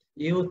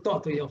 You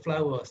talk to your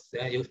flowers,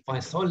 and you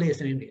find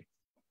solace in it.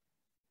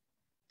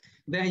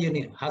 Then you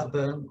need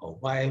husband or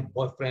wife,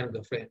 boyfriend,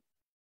 girlfriend.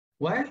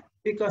 Why?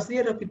 Because they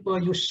are the people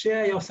you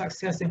share your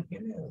success and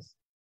failures.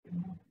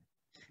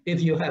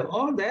 If you have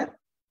all that,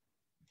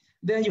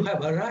 then you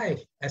have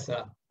arrived as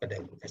a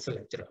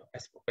lecturer,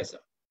 as a professor.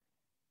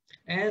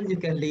 And you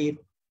can live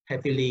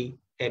happily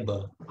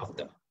ever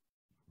after.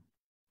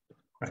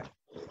 Right.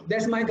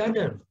 That's my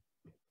garden.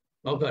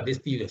 Oh God, this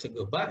few years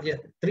ago, but yeah,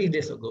 3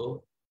 days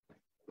ago,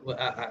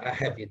 I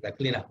have it, I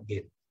clean up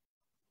again.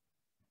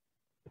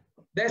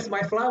 That's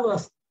my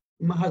flowers,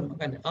 my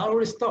husband. I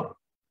always stop,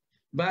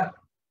 but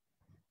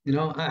you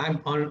know,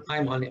 I'm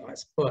only an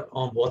expert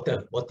on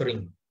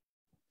watering.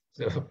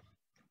 So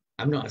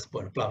I'm not an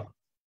expert on flower,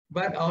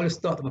 but I always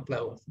talk to my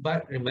flowers.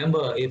 But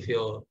remember, if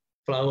your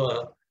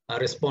flower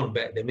respond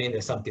back, that means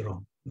there's something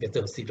wrong.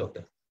 Better see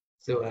doctor.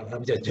 So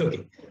I'm just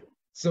joking.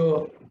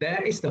 So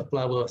that is the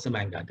flowers in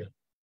my garden.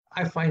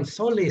 I find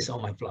solace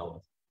on my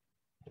flowers.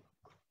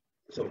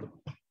 So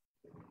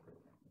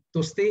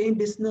to stay in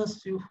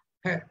business, you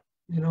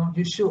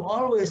should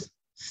always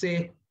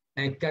say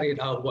and carry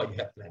out what you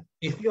have planned.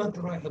 If you want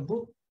to write a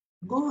book,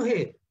 go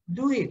ahead,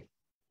 do it.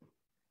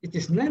 It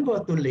is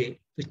never too late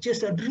to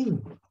chase a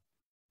dream.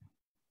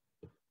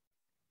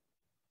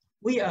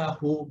 We are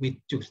who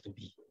we choose to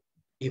be.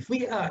 If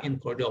we are in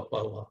corridor of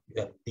power,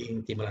 you are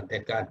Dean, Timbalan,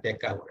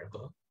 Deka,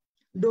 whatever,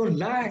 don't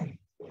lie.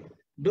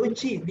 Don't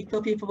cheat,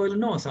 because people will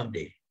know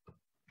someday.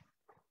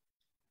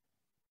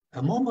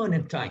 A moment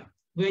in time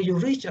where you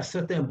reach a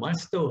certain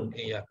milestone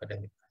in your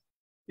academic life,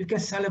 you can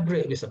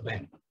celebrate with a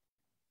bang.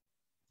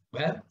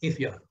 Well, if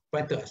you're a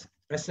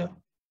professor,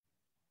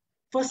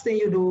 first thing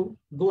you do,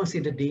 go and see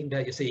the dean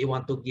that you say you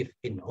want to give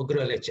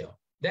inaugural lecture.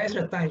 That's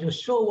the time you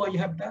show what you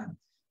have done.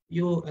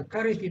 You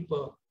encourage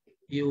people,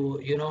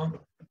 you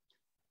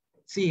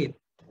see it,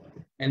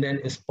 and then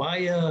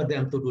inspire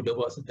them to do the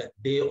work so that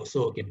they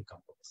also can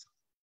become professors.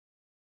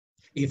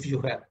 If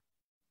you have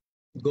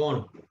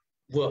gone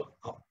work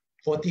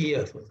 40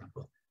 years, for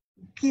example,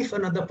 give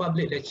another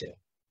public lecture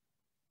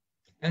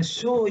and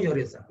show your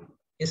result.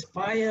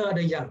 Inspire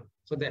the young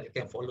so that they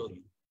can follow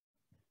you.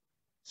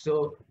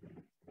 So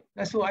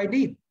that's what I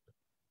did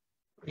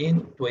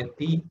in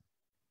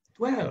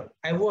 2012.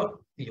 I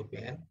worked in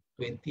UPN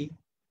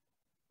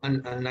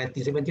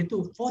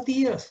 1972, 40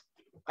 years.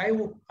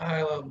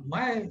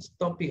 My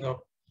topic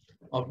of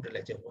the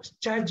lecture was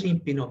charging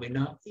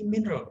phenomena in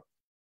mineral.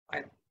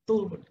 I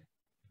told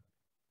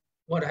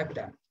what I've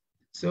done.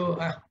 So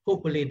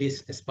hopefully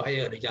this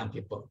inspires the young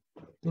people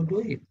to do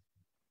it.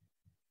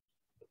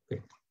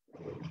 Okay.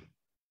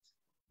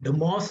 The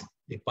most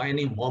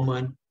defining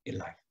moment in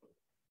life.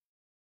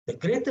 The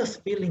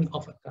greatest feeling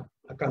of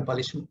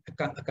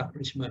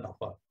accomplishment of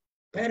a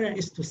parent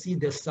is to see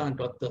their son,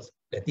 daughters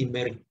that he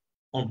married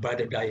on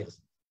bridal diets.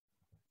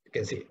 You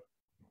can see it.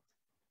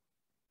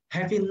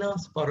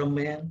 Happiness for a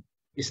man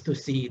is to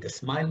see the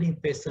smiling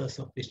faces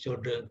of his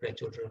children,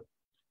 grandchildren,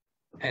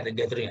 at a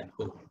gathering at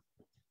home.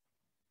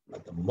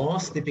 But the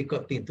most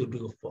difficult thing to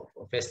do for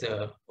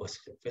professor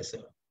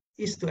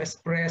is to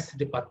express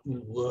the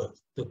parting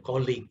words to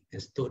colleague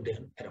and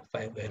student at a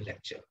farewell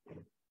lecture.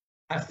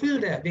 I feel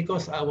that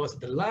because I was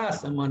the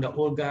last among the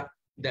old guard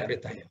that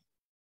retired.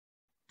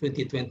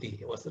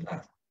 2020 was the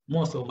last.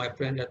 Most of my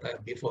friends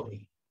retired before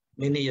me,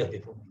 many years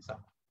before me.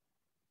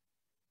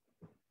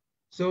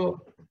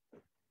 So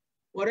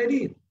what I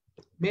did,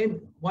 maybe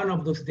one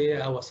of those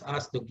days I was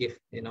asked to give,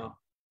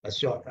 a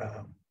short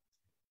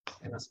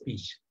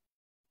speech.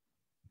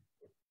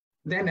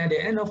 Then at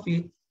the end of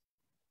it,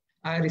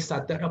 I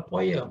recited a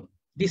poem.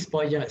 This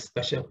poem is a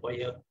special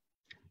poem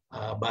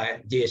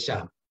by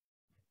Jusop.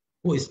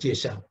 Who is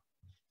Jusop?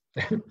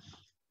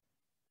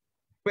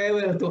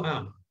 Farewell to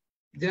arm,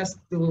 just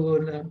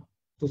to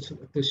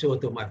show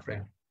to my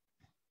friend.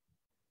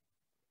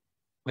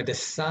 When the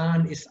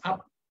sun is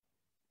up,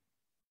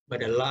 when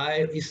the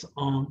light is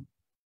on,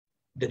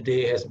 the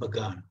day has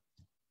begun.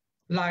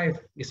 Life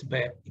is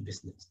back in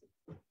business.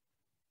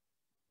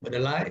 When the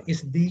light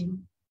is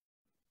dim,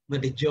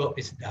 when the job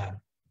is done,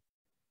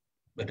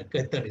 when the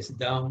curtain is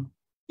down,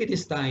 it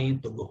is time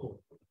to go home.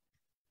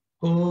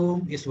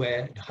 Home is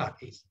where the heart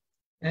is.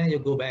 And you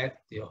go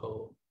back to your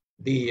home,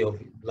 be your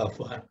loved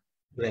one,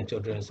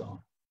 grandchildren, and so on.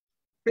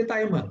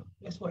 Retirement,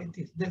 that's what it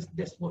is.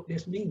 That's what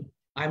this means.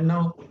 I'm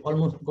now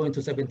almost going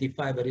to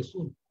 75 very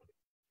soon.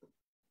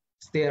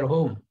 Stay at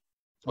home,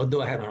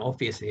 although I have an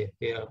office here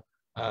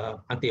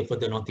until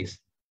further notice.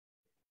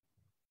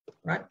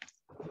 Right?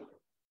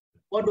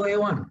 What do I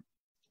want?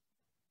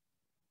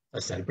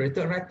 A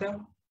celebrated writer,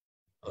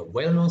 a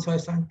well-known soil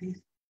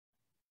scientist,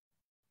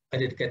 a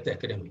dedicated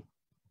academic.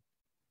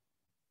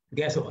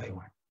 Guess what I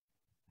want?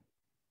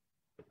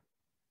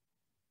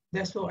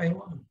 That's what I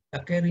want, a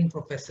caring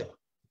professor.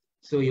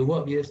 So you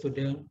work with a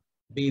student,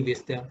 be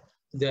with them,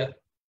 that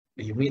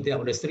you meet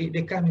them on the street,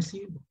 they come and see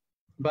you.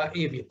 But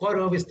if you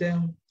quarrel with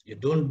them, you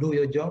don't do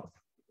your job,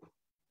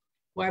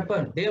 what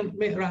happens? They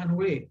may run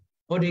away,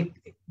 or they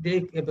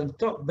even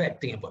talk bad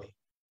thing about you.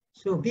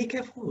 So be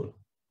careful.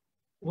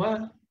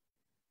 While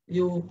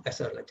you,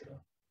 as a lecturer,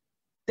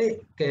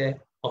 take care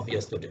of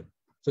your student,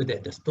 so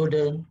that the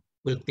student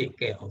will take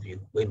care of you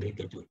when they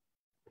graduate.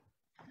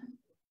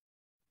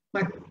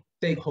 My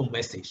take-home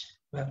message,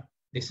 well,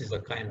 this is a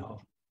kind of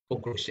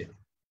conclusion.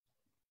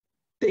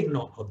 Take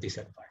note of this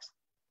advice.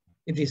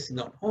 It is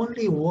not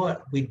only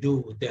what we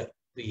do that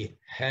we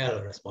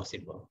held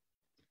responsible,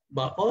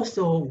 but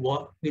also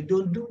what we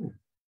don't do.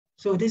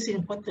 So this is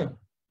important.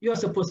 You are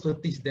supposed to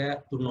teach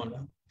that to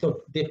know,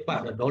 so they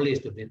part the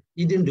knowledge to them.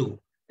 You didn't do,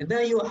 and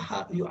then you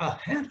are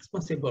held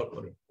responsible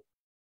for it.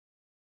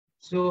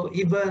 So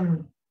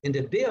even in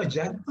the day of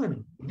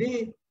judgment,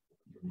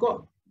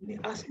 God may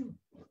ask you.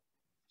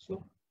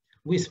 So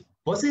with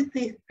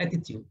positive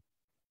attitude,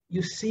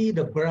 you see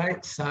the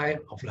bright side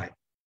of life.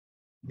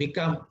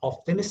 Become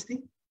optimistic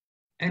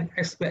and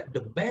expect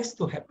the best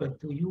to happen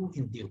to you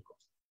in due course.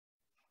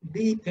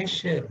 Be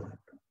patient.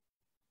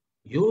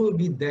 You will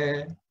be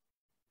there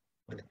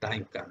when the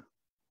time comes.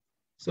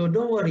 So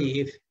don't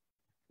worry if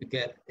you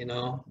get,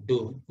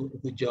 do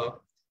good job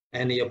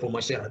and your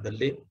promotion at the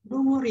late.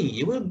 Don't worry,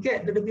 you will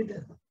get the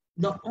dividend.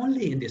 Not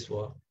only in this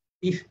world,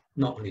 if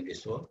not only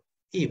this world,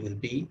 it will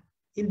be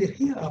in the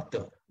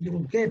hereafter. You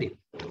will get it.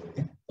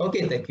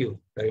 Okay, thank you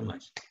very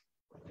much.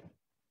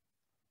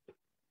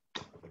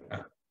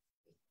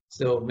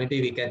 So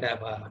maybe we can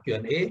have a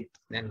Q&A,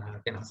 then I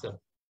can answer.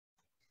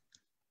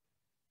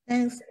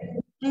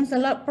 Thanks a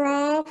lot,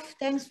 Prof.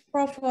 Thanks,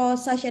 Prof, for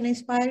such an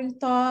inspiring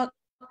talk.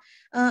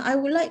 I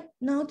would like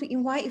now to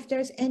invite if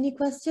there's any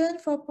question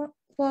for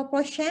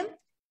Prof. Sham.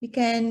 You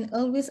can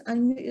always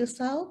unmute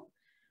yourself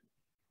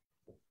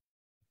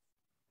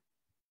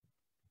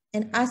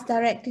and ask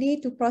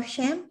directly to Prof.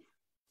 Sham.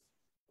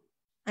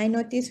 I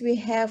notice we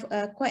have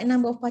quite a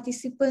number of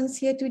participants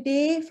here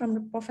today from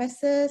the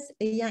professors,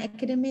 young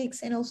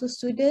academics, and also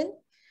students.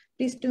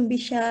 Please don't be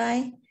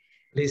shy.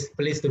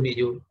 Pleased to meet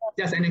you.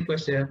 Just any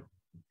question,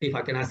 if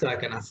I can answer,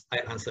 I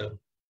answer.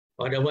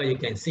 Otherwise, you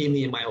can see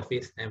me in my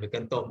office and we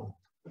can talk more.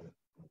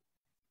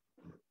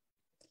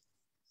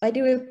 By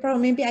the way, Prof,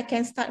 maybe I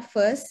can start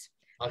first.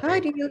 Okay. How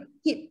do you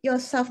keep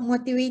yourself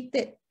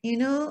motivated,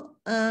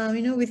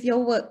 with your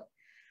work?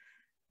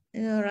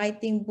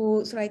 Writing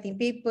books, writing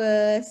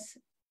papers.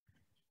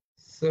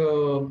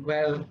 So,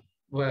 well,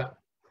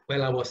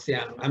 I was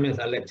young, I mean,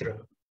 a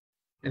lecturer.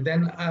 And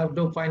then I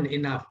don't find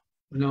enough,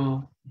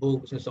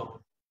 books and so on.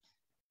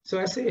 So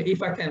I say,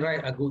 if I can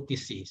write a good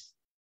thesis,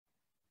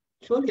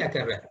 surely I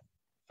can write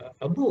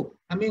a book.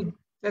 I mean,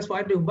 that's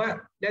what I do. But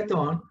later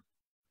on,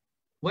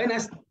 when I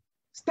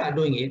start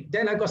doing it,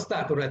 then I got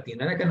start to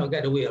writing, and I cannot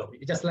get away of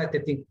it. It's just like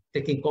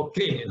taking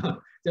cocaine,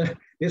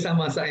 There's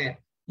someone saying,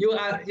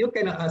 you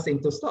cannot ask him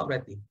to stop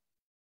writing.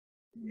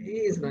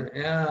 He's not,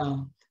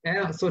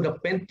 and so the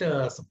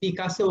painters,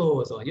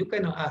 Picasso, so you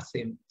cannot ask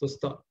him to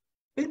stop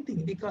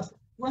painting because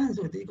once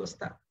they go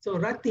start. So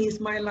writing is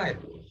my life.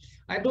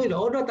 I do it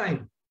all the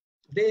time,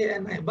 day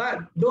and night. But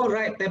don't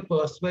write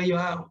papers where you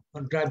are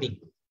driving.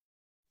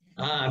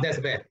 That's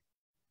bad.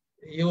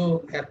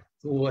 You have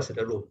to watch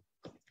the road.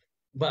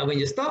 But when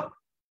you stop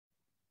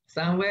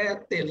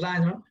somewhere, take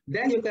lunch,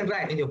 then you can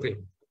write in your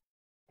brain.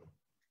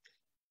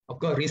 Of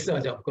course,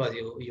 research. Of course,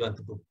 you want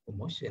to do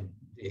promotion.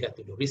 You have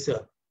to do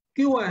research.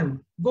 Q1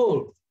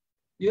 goal.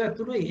 You have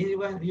to do it. You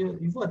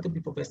want to be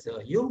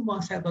professor. You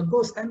must have a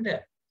gold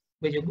standard.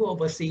 When you go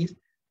overseas,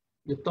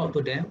 you talk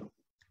to them,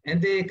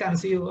 and they come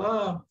see you.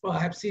 Oh, I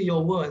have seen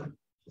your work,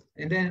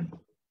 and then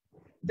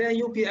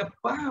you be a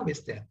par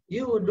with them.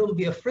 You don't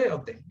be afraid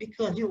of them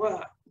because you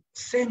are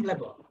same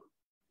level.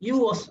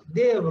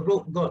 They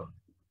wrote God.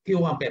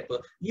 Q1 paper,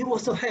 you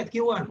also have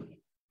Q1.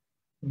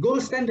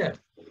 Gold standard.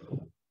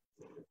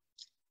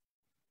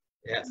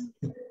 Yes.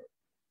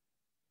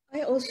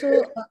 I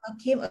also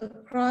came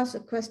across a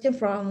question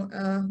from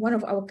one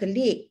of our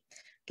colleagues.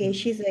 Okay,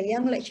 she's a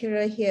young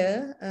lecturer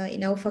here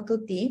in our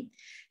faculty.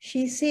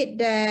 She said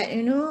that,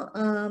 you know,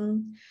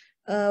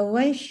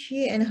 when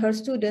she and her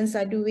students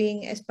are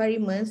doing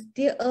experiments,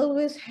 they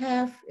always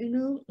have, you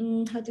know,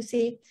 how to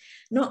say,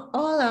 not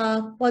all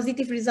are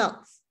positive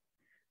results.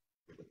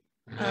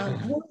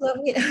 Most of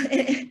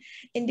it,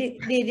 and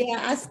they are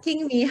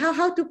asking me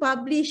how to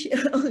publish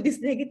all these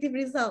negative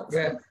results.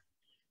 Yeah.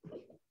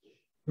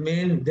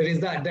 Mean the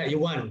result that you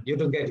want, you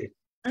don't get it.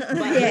 But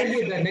Yeah.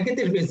 maybe the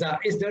negative result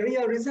is the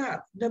real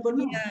result. Never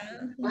know.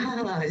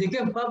 Yeah. You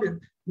can publish.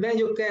 Then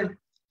you can,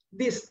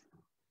 this,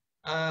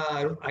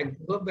 I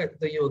go back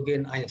to you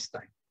again,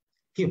 Einstein.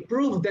 He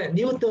proved that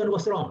Newton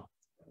was wrong.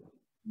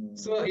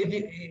 So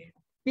if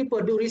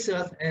people do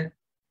research and,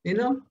 you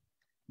know,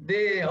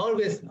 they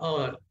always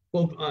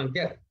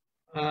get,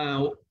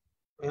 I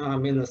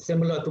mean,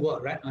 similar to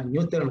what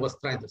Newton was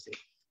trying to say.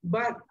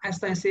 But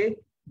Einstein said,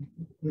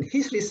 in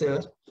his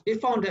research, he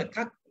found that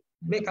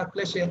make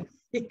calculation,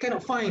 he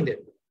cannot find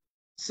it.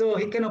 So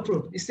he cannot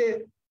prove. He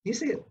said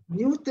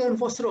Newton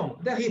was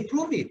wrong. Then he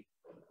proved it.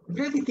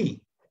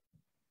 Gravity.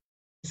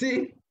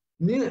 See,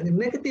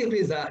 negative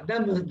result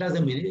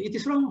doesn't mean it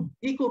is wrong.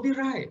 It could be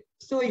right.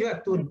 So you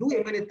have to do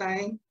it many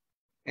times,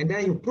 and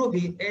then you prove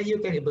it, and you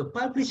can even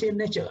publish in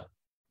Nature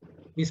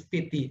with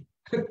 30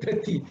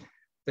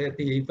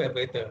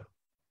 paper.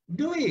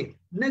 Do it.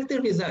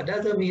 Negative result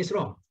doesn't mean it's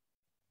wrong.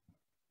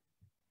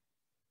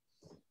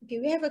 Okay,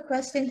 we have a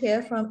question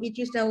here from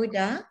Idris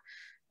Dawuda.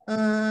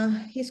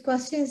 His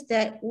question is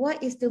that,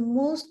 what is the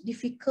most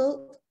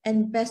difficult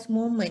and best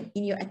moment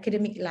in your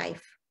academic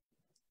life?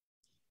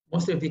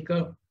 Most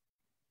difficult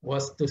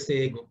was to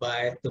say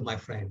goodbye to my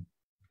friend.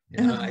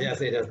 You know, I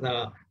said just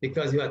now,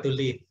 because you have to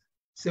leave.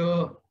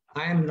 So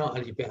I'm not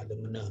a UPN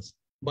nurse,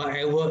 but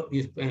I worked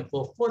with UPN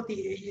for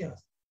 48 years.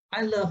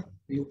 I love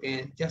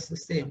UPN just the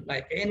same,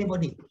 like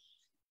anybody.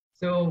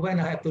 So when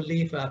I have to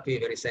leave, I feel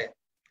very sad.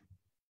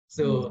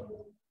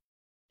 So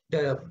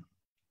the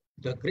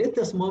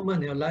greatest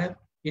moment in your life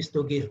is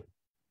to give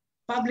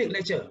public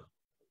lecture.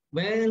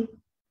 When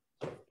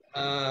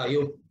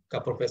you are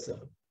professor,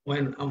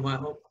 when I'm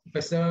a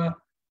professor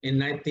in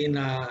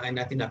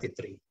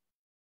 1993.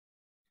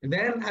 And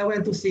then I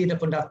went to see the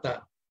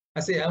conductor. I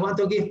said, I want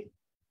to give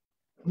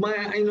my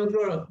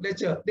inaugural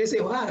lecture. They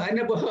say, wow, I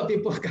never heard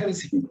people can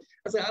see.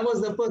 I said, I was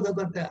the first to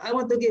contact. I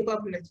want to give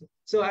public lecture.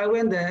 So I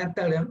went there and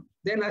tell them.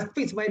 Then I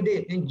fixed my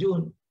date in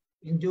June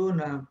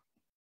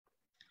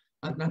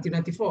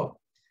 1994.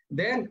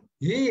 Then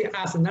he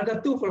asked another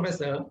 2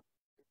 professors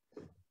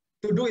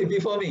to do it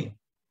before me.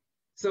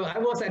 So I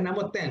was at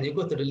number 10. You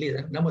go to the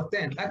list, number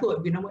 10. I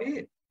could be number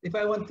 8 if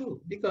I want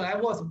to, because I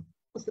was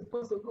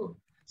supposed to go.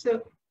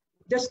 So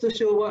just to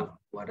show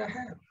what I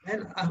have,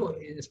 and I will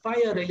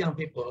inspire the young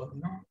people, you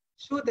know,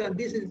 show them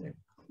this is it.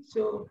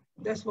 So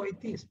that's what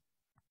it is.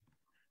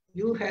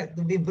 You have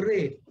to be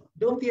brave.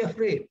 Don't be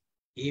afraid.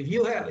 If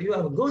you have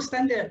a gold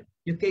standard,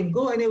 you can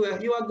go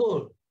anywhere. You are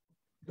gold.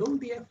 Don't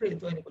be afraid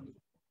to anybody.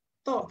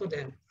 Talk to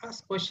them.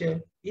 Ask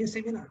questions in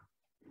seminar.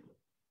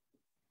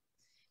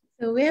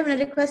 So we have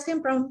another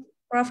question from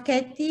Prof.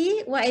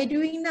 Kathy. What are you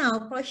doing now,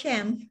 Prof.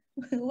 Sham?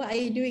 What are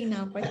you doing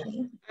now, Prof.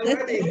 Sham? I'm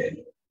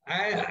writing. I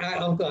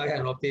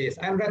have noticed.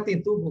 I'm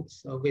writing 2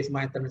 books with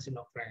my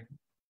international friend.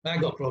 I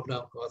got problem,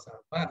 of course,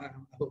 but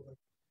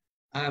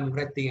I'm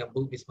writing a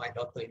book with my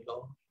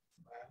daughter-in-law,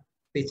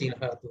 teaching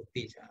her to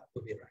teach her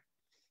to be right.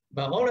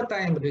 But all the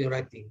time I'm doing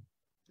writing,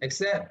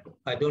 except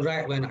I don't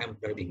write when I'm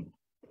driving.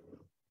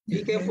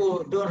 Be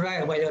careful, don't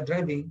write while you're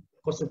driving,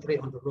 concentrate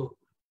on the road.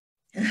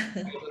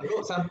 I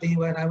wrote something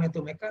when I went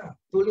to Mecca.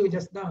 Told you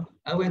just now,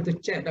 I went to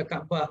check the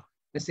Kaaba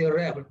and say,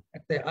 I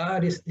said,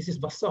 this is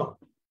Basalt.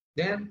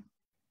 Then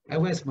I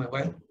went with my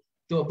wife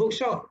to a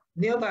bookshop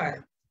nearby,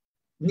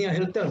 near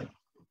Hilton,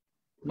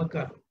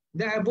 Mecca.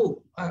 Then I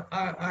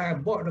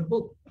bought the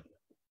book.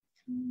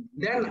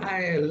 Then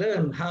I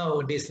learned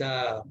how this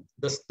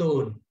the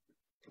stone,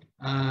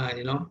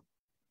 you know,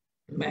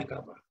 make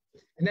up.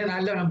 And then I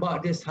learned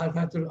about this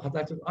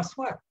Hajatul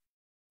Aswad.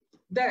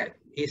 That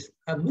is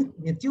a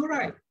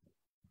meteorite.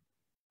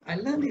 I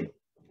learned it.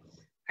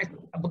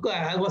 Because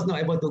I was not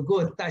able to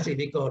go touch it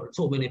because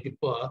so many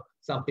people,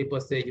 some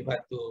people say you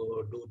have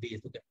to do this,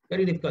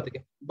 very difficult to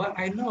get. But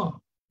I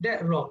know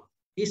that rock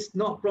is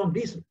not from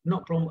this,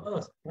 not from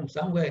Earth, from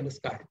somewhere in the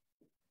sky.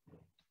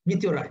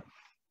 Meteorite.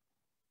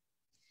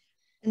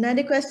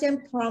 Another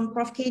question from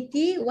Prof.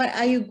 Katie. What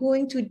are you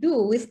going to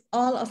do with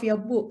all of your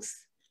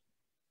books?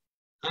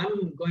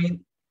 I'm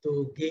going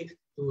to give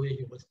to a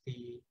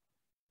university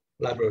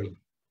library.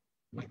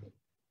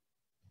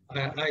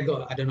 I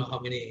don't know how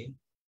many,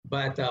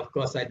 but of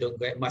course I don't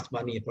get much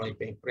money from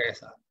paying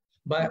press.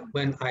 But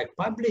when I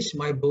published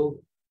my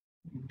book,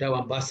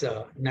 Dawan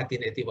Bahasa,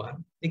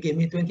 1981, they gave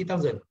me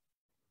 20,000.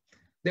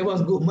 That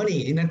was good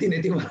money in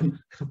 1981.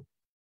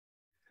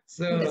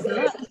 So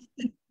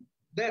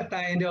that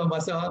time Dawan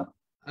Bahasa,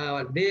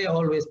 they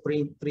always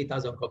print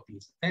 3,000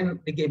 copies, and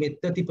they gave me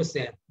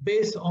 30%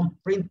 based on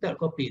printed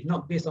copies,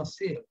 not based on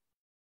sale.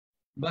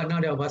 But now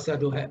Dewan Bahasa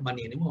don't have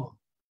money anymore,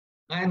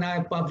 and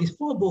I published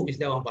 4 books with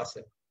Dewan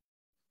Bahasa.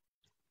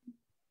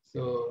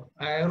 So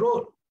I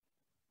wrote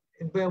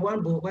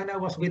one book when I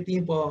was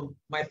waiting for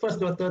my first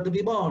daughter to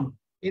be born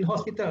in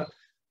hospital.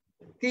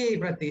 Okay,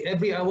 berarti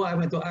every hour I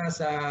went to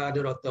ask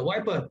the doctor,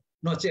 what happened?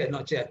 Not yet,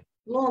 not yet.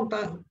 Long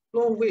time,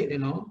 long wait, you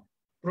know.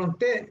 From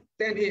 10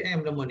 a.m.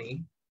 in the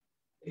morning,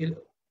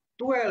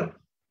 12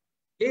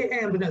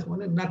 a.m. the next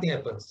morning, nothing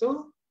happened.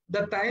 So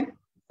that time,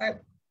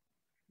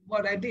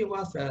 what I did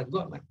was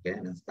got my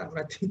pen and start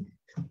writing.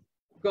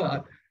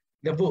 God,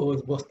 the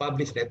book was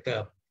published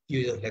later, few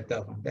years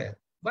later from there.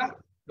 But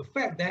the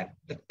fact that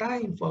the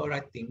time for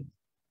writing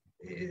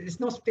is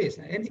no space,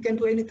 and you can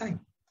do anytime.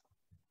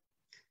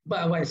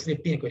 But while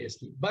sleeping, you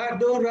sleep. But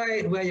don't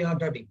write where you are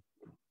driving.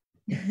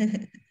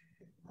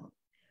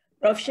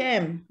 Prof.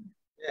 Sham.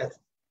 Yes.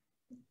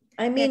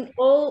 I mean,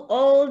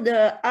 all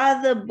the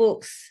other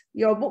books,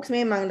 your books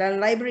memang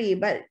dalam library,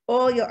 but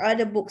all your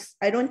other books,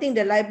 I don't think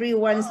the library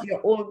wants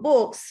your old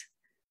books.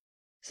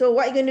 So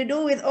what are you going to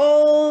do with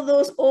all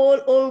those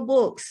old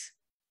books?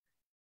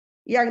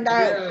 Yang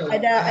dah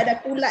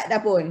ada kulat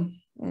dah pun.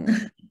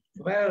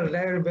 Well,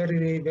 they're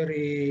very,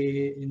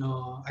 very, you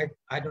know,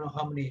 I don't know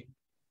how many,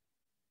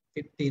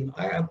 15.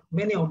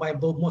 Many of my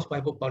book, most of my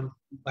book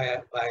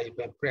by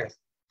press.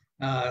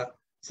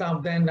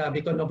 Some of them,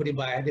 because nobody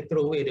buy, they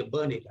throw away, they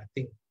burn it, I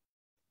think.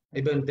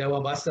 Even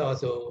Dewan Bahasa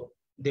also,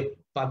 they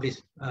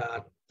published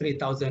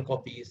 3,000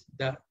 copies,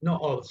 that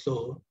not all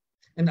sold.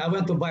 And I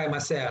went to buy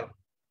myself,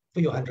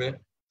 few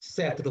hundred,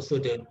 sell to the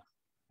student.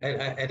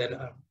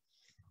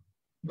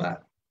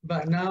 But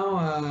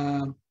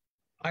now,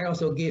 I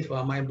also give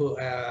my book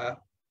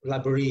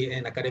library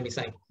and academic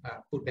science,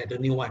 put that the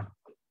new one,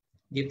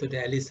 give to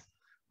them at least.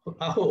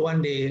 I hope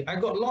one day, I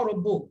got a lot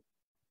of books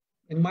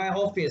in my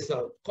office,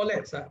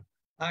 collect.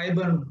 I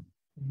even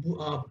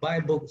buy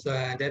books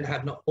and then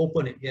have not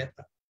opened it yet.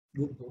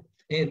 Good book.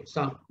 And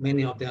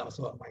many of them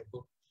also are my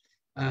book.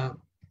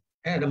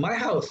 And my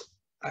house,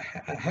 I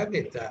have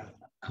it,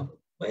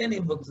 many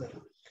books.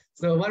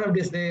 So one of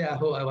these days, I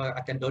hope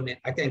I can donate.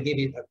 I can give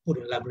it, put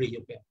in the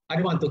library. I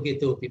don't want to give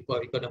to people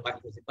because they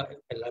might use it, but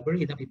a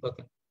library, then people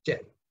can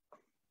check.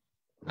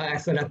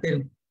 So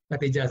nothing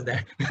just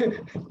that.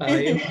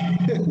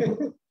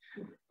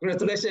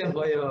 Congratulations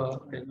for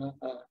your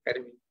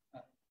academy.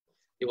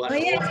 Oh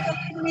yes,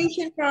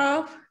 congratulations,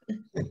 Prof.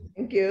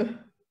 Thank you.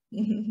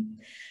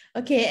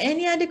 Okay,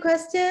 any other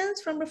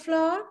questions from the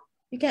floor?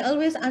 You can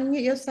always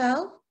unmute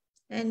yourself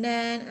and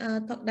then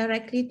talk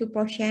directly to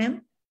Prof.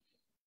 Sham.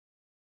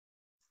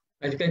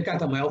 You can come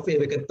to my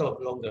office, we can talk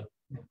longer.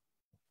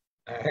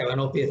 I have an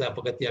office,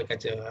 Pekerja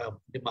Kaca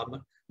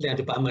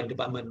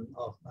department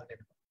of.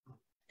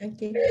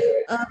 Okay.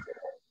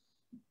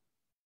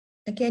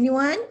 Okay,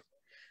 anyone?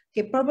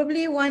 Okay,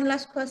 probably one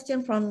last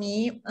question from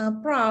me.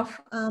 Prof,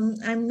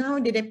 I'm now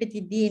the Deputy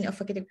Dean of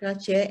Faculty of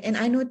Culture, and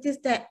I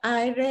noticed that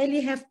I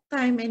rarely have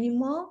time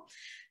anymore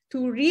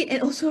to read and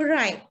also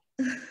write.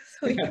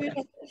 So if you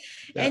have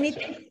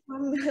anything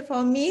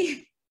for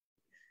me?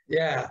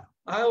 Yeah,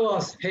 I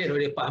was head of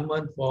the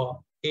department for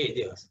 8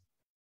 years.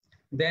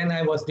 Then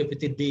I was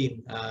Deputy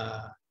Dean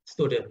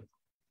student.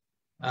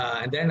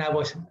 And then I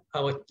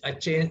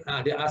changed,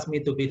 they asked me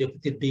to be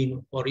Deputy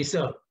Dean for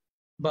research,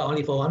 but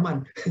only for 1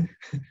 month.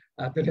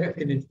 After that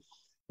finished.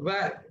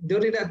 But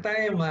during that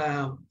time,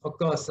 of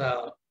course,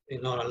 you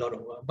know, a lot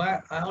of work,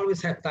 but I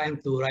always have time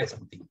to write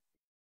something.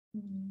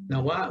 Now,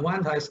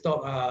 once I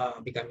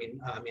stopped becoming,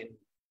 I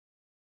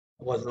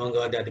was no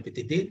longer the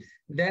Deputy Dean,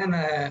 then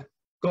of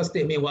course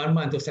take me 1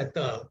 month to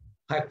settle.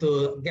 I have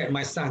to get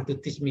my son to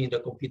teach me the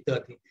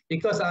computer thing.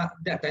 Because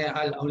that time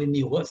I only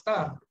knew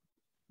WordStar.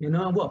 You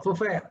know, what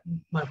Prophet,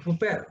 my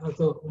Prophet,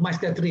 also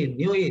Master 3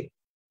 knew it.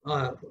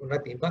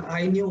 Writing, but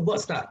I knew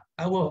WordStar.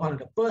 I was one of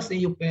the first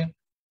in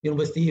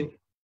university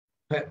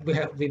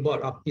we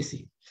bought a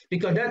PC.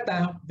 Because that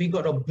time we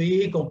got a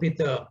big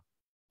computer,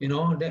 you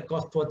know, that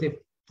cost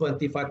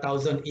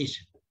 25,000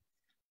 each.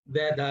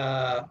 That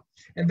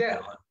and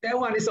that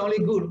one is only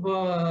good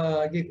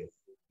for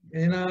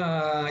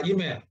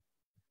email.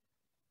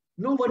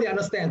 Nobody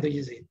understands to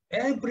use it.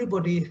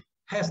 Everybody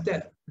has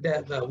that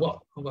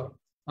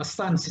a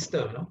Sun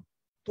system, you know,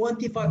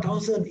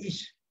 25,000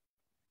 each.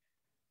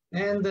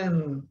 And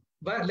then,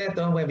 but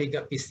later on when we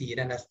got PC,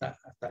 then I start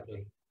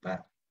doing.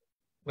 But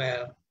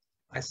well,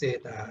 I said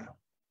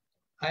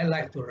I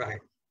like to write.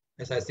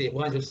 As I said,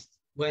 when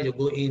you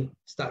go in,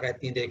 start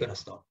writing, they're gonna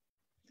stop.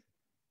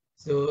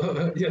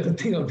 So you have to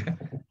think of that.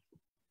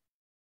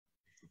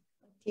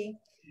 Okay,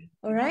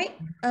 all right.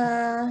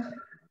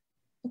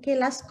 Okay,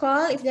 last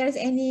call. If there is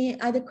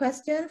any other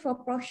question for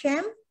Prof.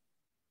 Sham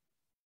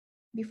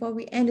before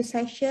we end the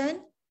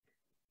session.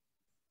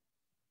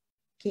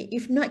 Okay,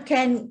 if not,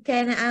 can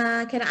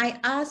I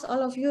ask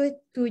all of you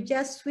to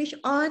just switch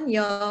on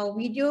your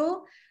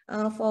video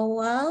for a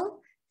while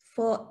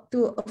for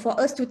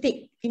us to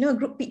take, you know,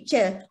 group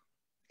picture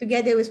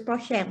together with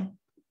Prof. Sham.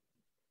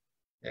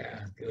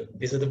 Yeah, good.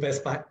 This is the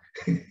best part.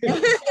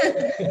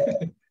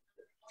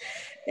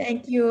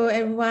 Thank you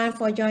everyone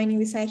for joining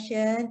the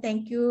session.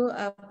 Thank you,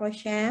 Prof.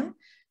 Sham,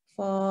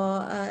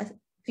 for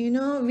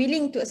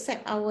willing to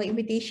accept our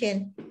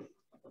invitation.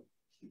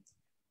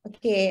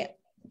 Okay,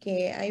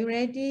 are you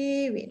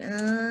ready? Wait,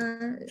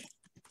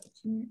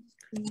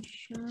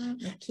 screenshot.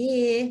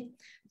 Okay,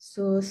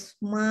 so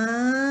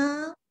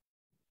smile.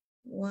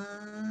 1,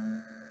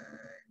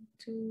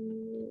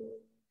 2,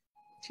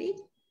 3.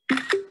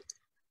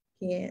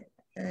 Okay,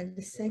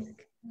 the second.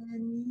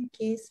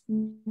 Okay,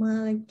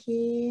 smile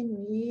again.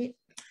 Wait.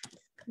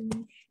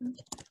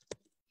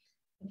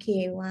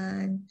 Okay,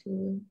 1,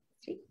 2,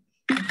 3.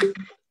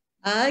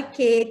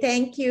 Okay,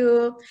 thank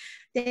you.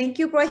 Thank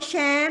you, Prof.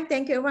 Sham.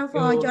 Thank you everyone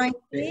for joining.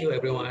 Thank you,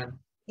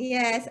 everyone.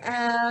 Yes,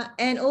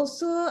 and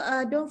also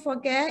don't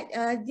forget,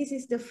 this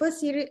is the first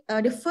series,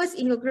 the first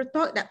inaugural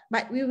talk,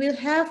 but we will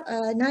have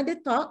another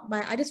talk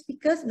by other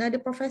speakers, another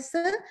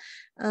professor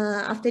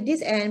after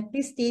this, and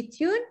please stay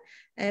tuned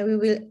and we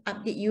will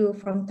update you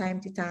from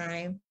time to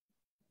time.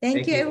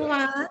 Thank you,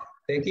 everyone.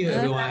 Thank you,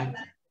 everyone.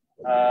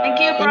 Thank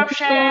you, Prof.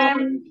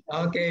 Sham.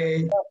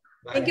 Okay.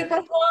 Thank you,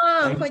 Prof.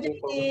 Wong, for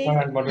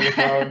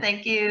joining.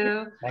 Thank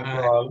you. Thank you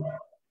all.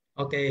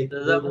 Okay.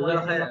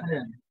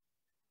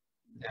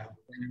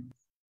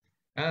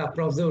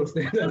 Prof. Zul.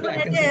 Prof.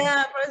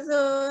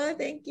 Zul.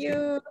 Thank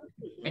you.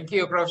 Thank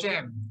you, Prof.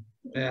 Sham.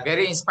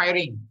 Very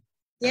inspiring.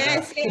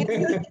 Yes, yes.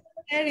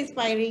 Very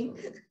inspiring.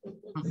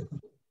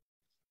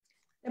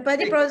 Lepas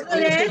ni Prof.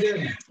 Zul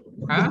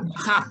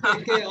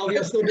Take care of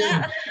your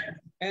students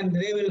and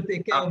they will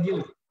take care of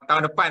you.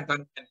 Tahun depan,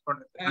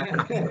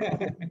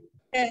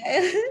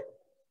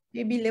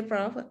 Dia bila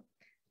Prof.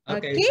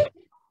 Okay.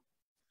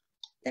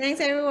 Thanks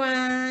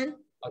everyone.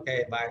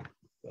 Okay, bye.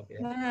 Okay.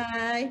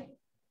 Bye.